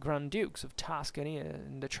the Grand Dukes of Tuscany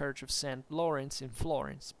in the Church of St. Lawrence in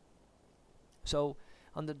Florence. So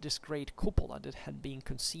under this great cupola that had been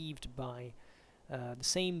conceived by the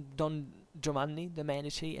same Don Giovanni de'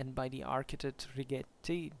 Medici and by the architect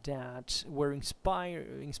Righetti, that were inspired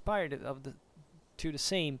to the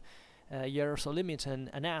same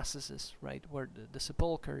Hyerosolimitan anastasis, right, where the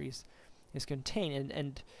sepulchre is contained.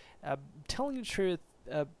 And telling the truth,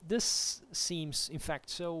 this seems in fact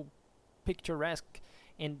so picturesque,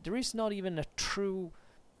 and there is not even a true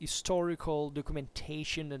historical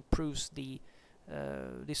documentation that proves the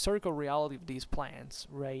historical reality of these plans,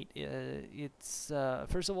 right? It's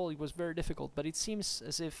first of all, it was very difficult, but it seems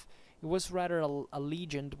as if it was rather a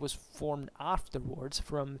legend was formed afterwards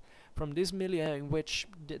from this milieu in which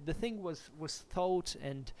the thing was thought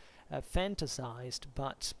and fantasized,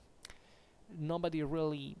 but nobody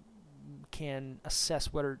really can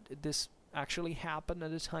assess whether this actually happened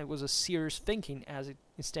at the time was a serious thinking, as it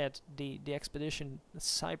instead the expedition to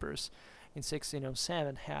Cyprus in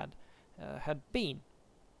 1607 had been.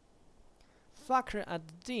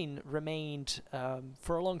 Fakhr-ad-Din remained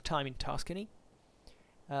for a long time in Tuscany.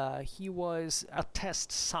 He was a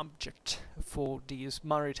test subject for these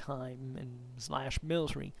maritime and /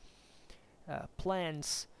 military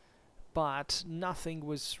plans, but nothing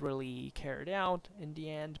was really carried out in the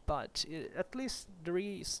end. But at least there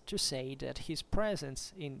is to say that his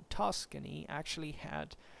presence in Tuscany actually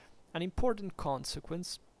had an important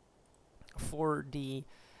consequence for the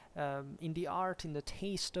in the art, in the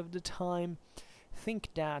taste of the time. Think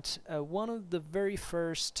that one of the very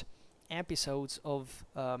first episodes of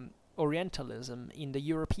Orientalism in the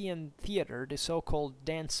European theater, the so-called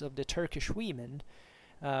Dance of the Turkish Women,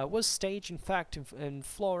 was staged in fact in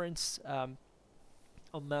Florence on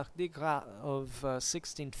Mardi Gras of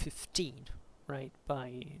 1615, right,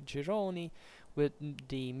 by Gironi, with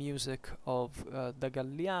the music of the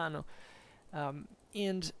Galliano.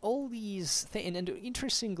 And all these things, and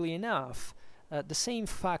interestingly enough, the same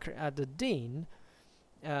Fakhr-ad-Din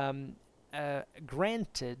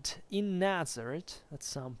granted in Nazareth at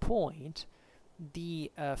some point the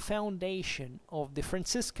foundation of the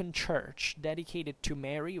Franciscan church dedicated to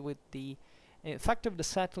Mary, with the fact of the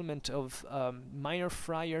settlement of minor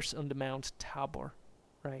friars on the Mount Tabor,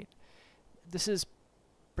 right? This is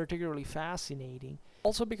particularly fascinating,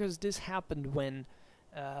 also because this happened when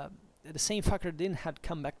the same Fakhr-ad-Din had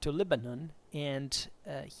come back to Lebanon, and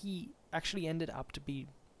he actually ended up to be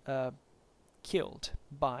killed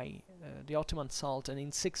by the Ottoman Sultan in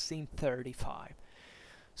 1635.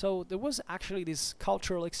 So there was actually this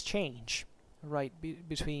cultural exchange, right,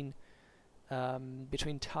 between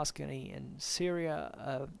Tuscany and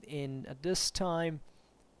Syria in at this time.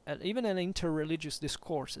 Even an interreligious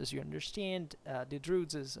discourse, as you understand. The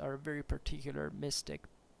Druzes are a very particular mystic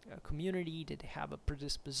community that have a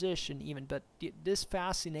predisposition even, but this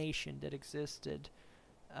fascination that existed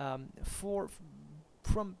from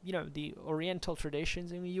the Oriental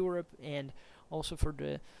traditions in Europe, and also for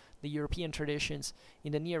the European traditions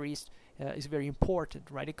in the Near East, is very important,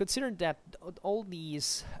 right? I consider that all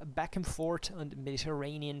these back and forth on the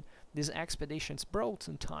Mediterranean, these expeditions brought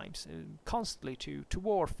sometimes constantly to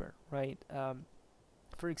warfare, right?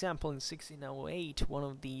 For example, in 1608, one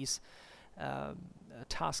of these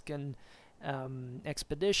Tuscan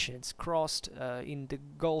expeditions crossed in the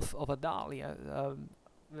Gulf of Adalia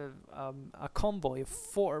a convoy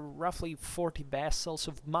of roughly 40 vessels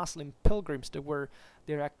of Muslim pilgrims that were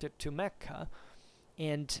directed to Mecca,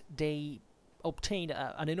 and they obtained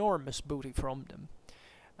an enormous booty from them.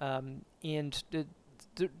 And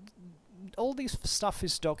all this stuff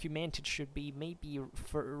is documented, should be maybe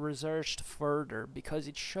researched further, because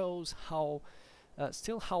it shows how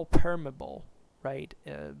still how permeable, right,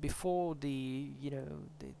 before the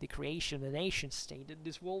creation of the nation state, that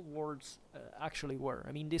these world wars actually were.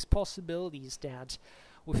 I mean, these possibilities that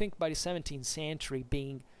we think by the 17th century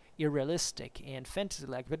being unrealistic and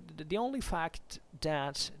fantasy-like, but the only fact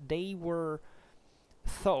that they were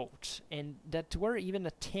thought and that were even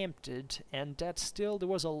attempted, and that still there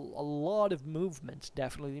was a lot of movement,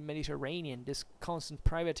 definitely in the Mediterranean, this constant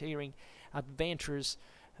privateering, adventurous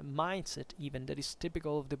mindset even that is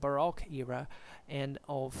typical of the Baroque era and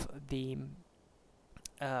of the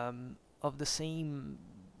same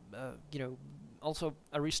also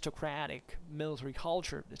aristocratic military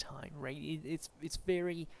culture of the time, right? It's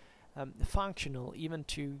very functional even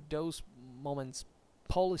to those moments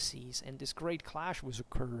policies, and this great clash was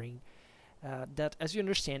occurring that, as you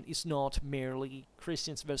understand, is not merely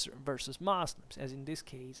Christians versus Muslims, as in this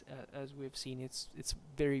case, as we've seen, it's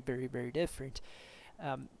very, very, very different.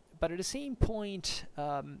 But at the same point,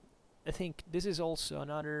 I think this is also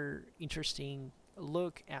another interesting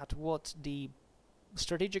look at what the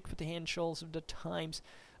strategic potentials of the times,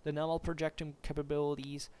 the naval projecting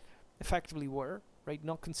capabilities effectively were, right?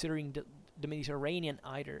 Not considering the Mediterranean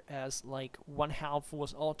either as like one half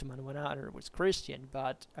was Ottoman, one other was Christian,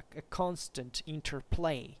 but a constant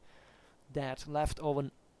interplay that left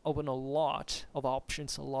open a lot of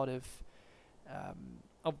options, a lot of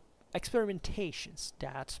experimentations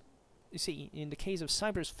that, you see, in the case of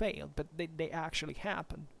Cyprus failed, but they actually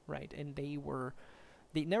happened, right? And they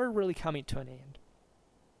never really come into an end.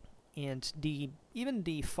 And even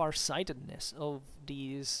the farsightedness of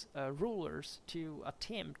these rulers to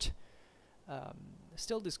attempt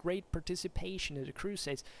still this great participation in the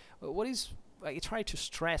Crusades. What is I try to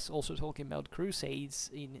stress, also talking about Crusades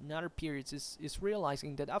in other periods, is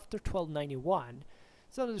realizing that after 1291,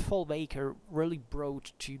 Sultan Fulbaker really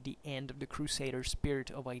brought to the end of the Crusader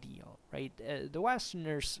spirit of ideal, right? The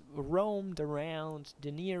Westerners roamed around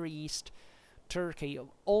the Near East, Turkey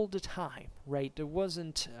all the time, right? There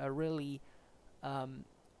wasn't really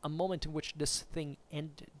a moment in which this thing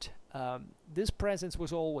ended. This presence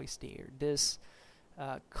was always there. This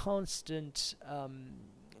constant,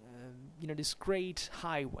 this great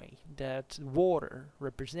highway that water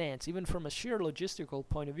represents, even from a sheer logistical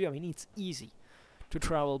point of view. I mean, it's easy to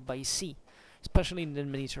travel by sea, especially in the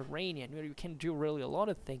Mediterranean, where you can do really a lot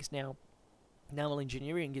of things now. Naval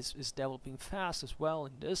engineering is developing fast as well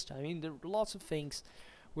in this time. I mean, there are lots of things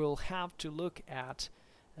we'll have to look at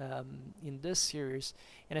in this series,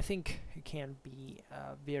 and I think it can be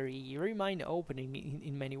very, very mind-opening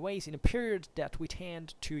in many ways, in a period that we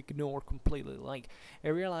tend to ignore completely. Like, I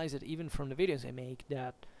realize that even from the videos I make,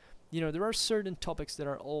 that there are certain topics that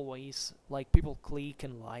are always, like, people click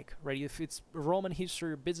and like, right? If it's Roman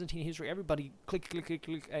history or Byzantine history, everybody click, click, click,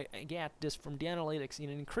 click. I get this from the analytics in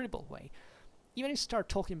an incredible way. Even if you start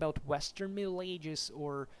talking about Western Middle Ages,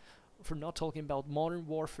 or for not talking about modern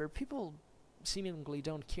warfare, people seemingly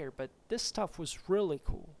don't care, but this stuff was really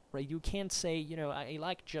cool, right? You can't say, I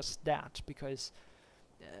like just that, because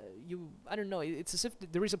I don't know, it's as if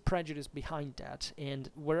there is a prejudice behind that, and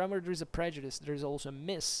wherever there is a prejudice, there is also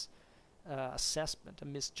a assessment, a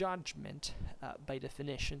misjudgment by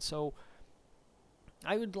definition. So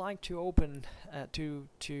I would like to open to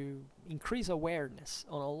increase awareness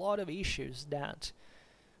on a lot of issues that,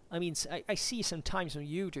 I mean, I see sometimes on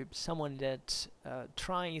YouTube someone that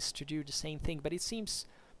tries to do the same thing, but it seems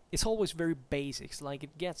it's always very basics. Like,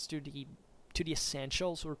 it gets to the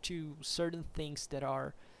essentials, or to certain things that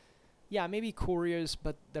are, maybe curious,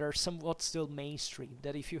 but that are somewhat still mainstream.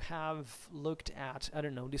 That if you have looked at, I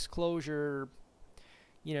don't know, disclosure,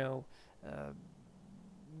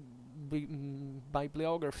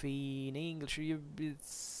 bibliography in English,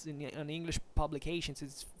 it's on English publications,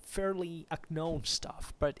 it's fairly unknown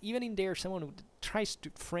stuff. But even in there, someone who tries to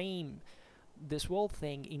frame this whole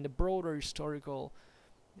thing in the broader historical,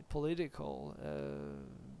 political,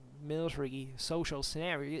 military, social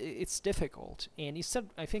scenario, it's difficult. And instead,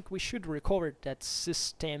 I think we should recover that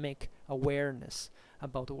systemic awareness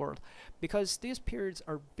about the world, because these periods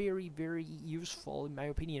are very, very useful, in my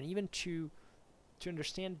opinion, even to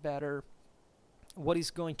understand better what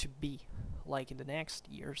is going to be like in the next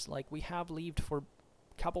years. Like, we have lived for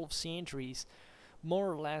a couple of centuries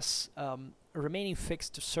more or less remaining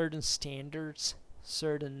fixed to certain standards,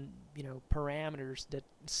 certain parameters that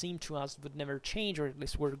seem to us would never change, or at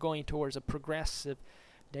least we're going towards a progressive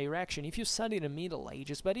direction. If you study the Middle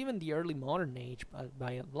Ages, but even the early modern age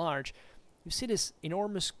by and large, you see this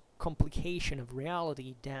enormous complication of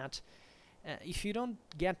reality that if you don't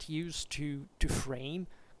get used to frame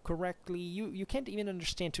correctly, you can't even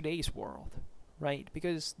understand today's world, right?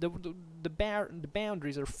 Because the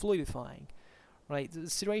boundaries are fluidifying, right? The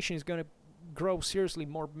situation is going to grow seriously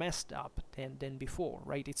more messed up than before,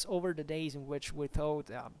 right? It's over the days in which we thought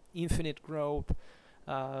infinite growth,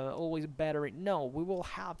 always better. No, we will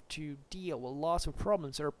have to deal with lots of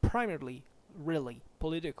problems that are primarily really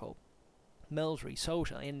political, military,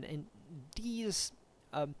 social, and these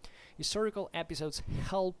historical episodes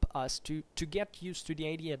help us to get used to the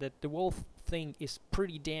idea that the whole thing is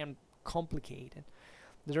pretty damn complicated.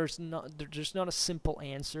 There's not a simple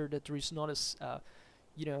answer. That there is not a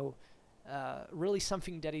really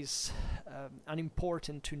something that is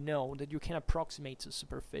unimportant to know, that you can approximate so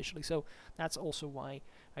superficially. So that's also why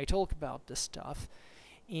I talk about this stuff,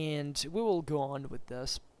 and we will go on with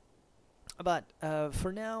this. But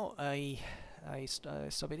for now, I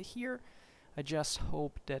stop it here. I just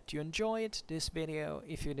hope that you enjoyed this video.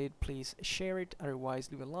 If you did, please share it.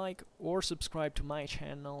 Otherwise, leave a like or subscribe to my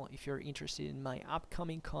channel if you're interested in my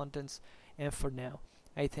upcoming contents. And for now,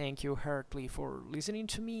 I thank you heartily for listening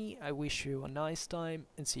to me. I wish you a nice time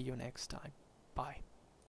and see you next time. Bye.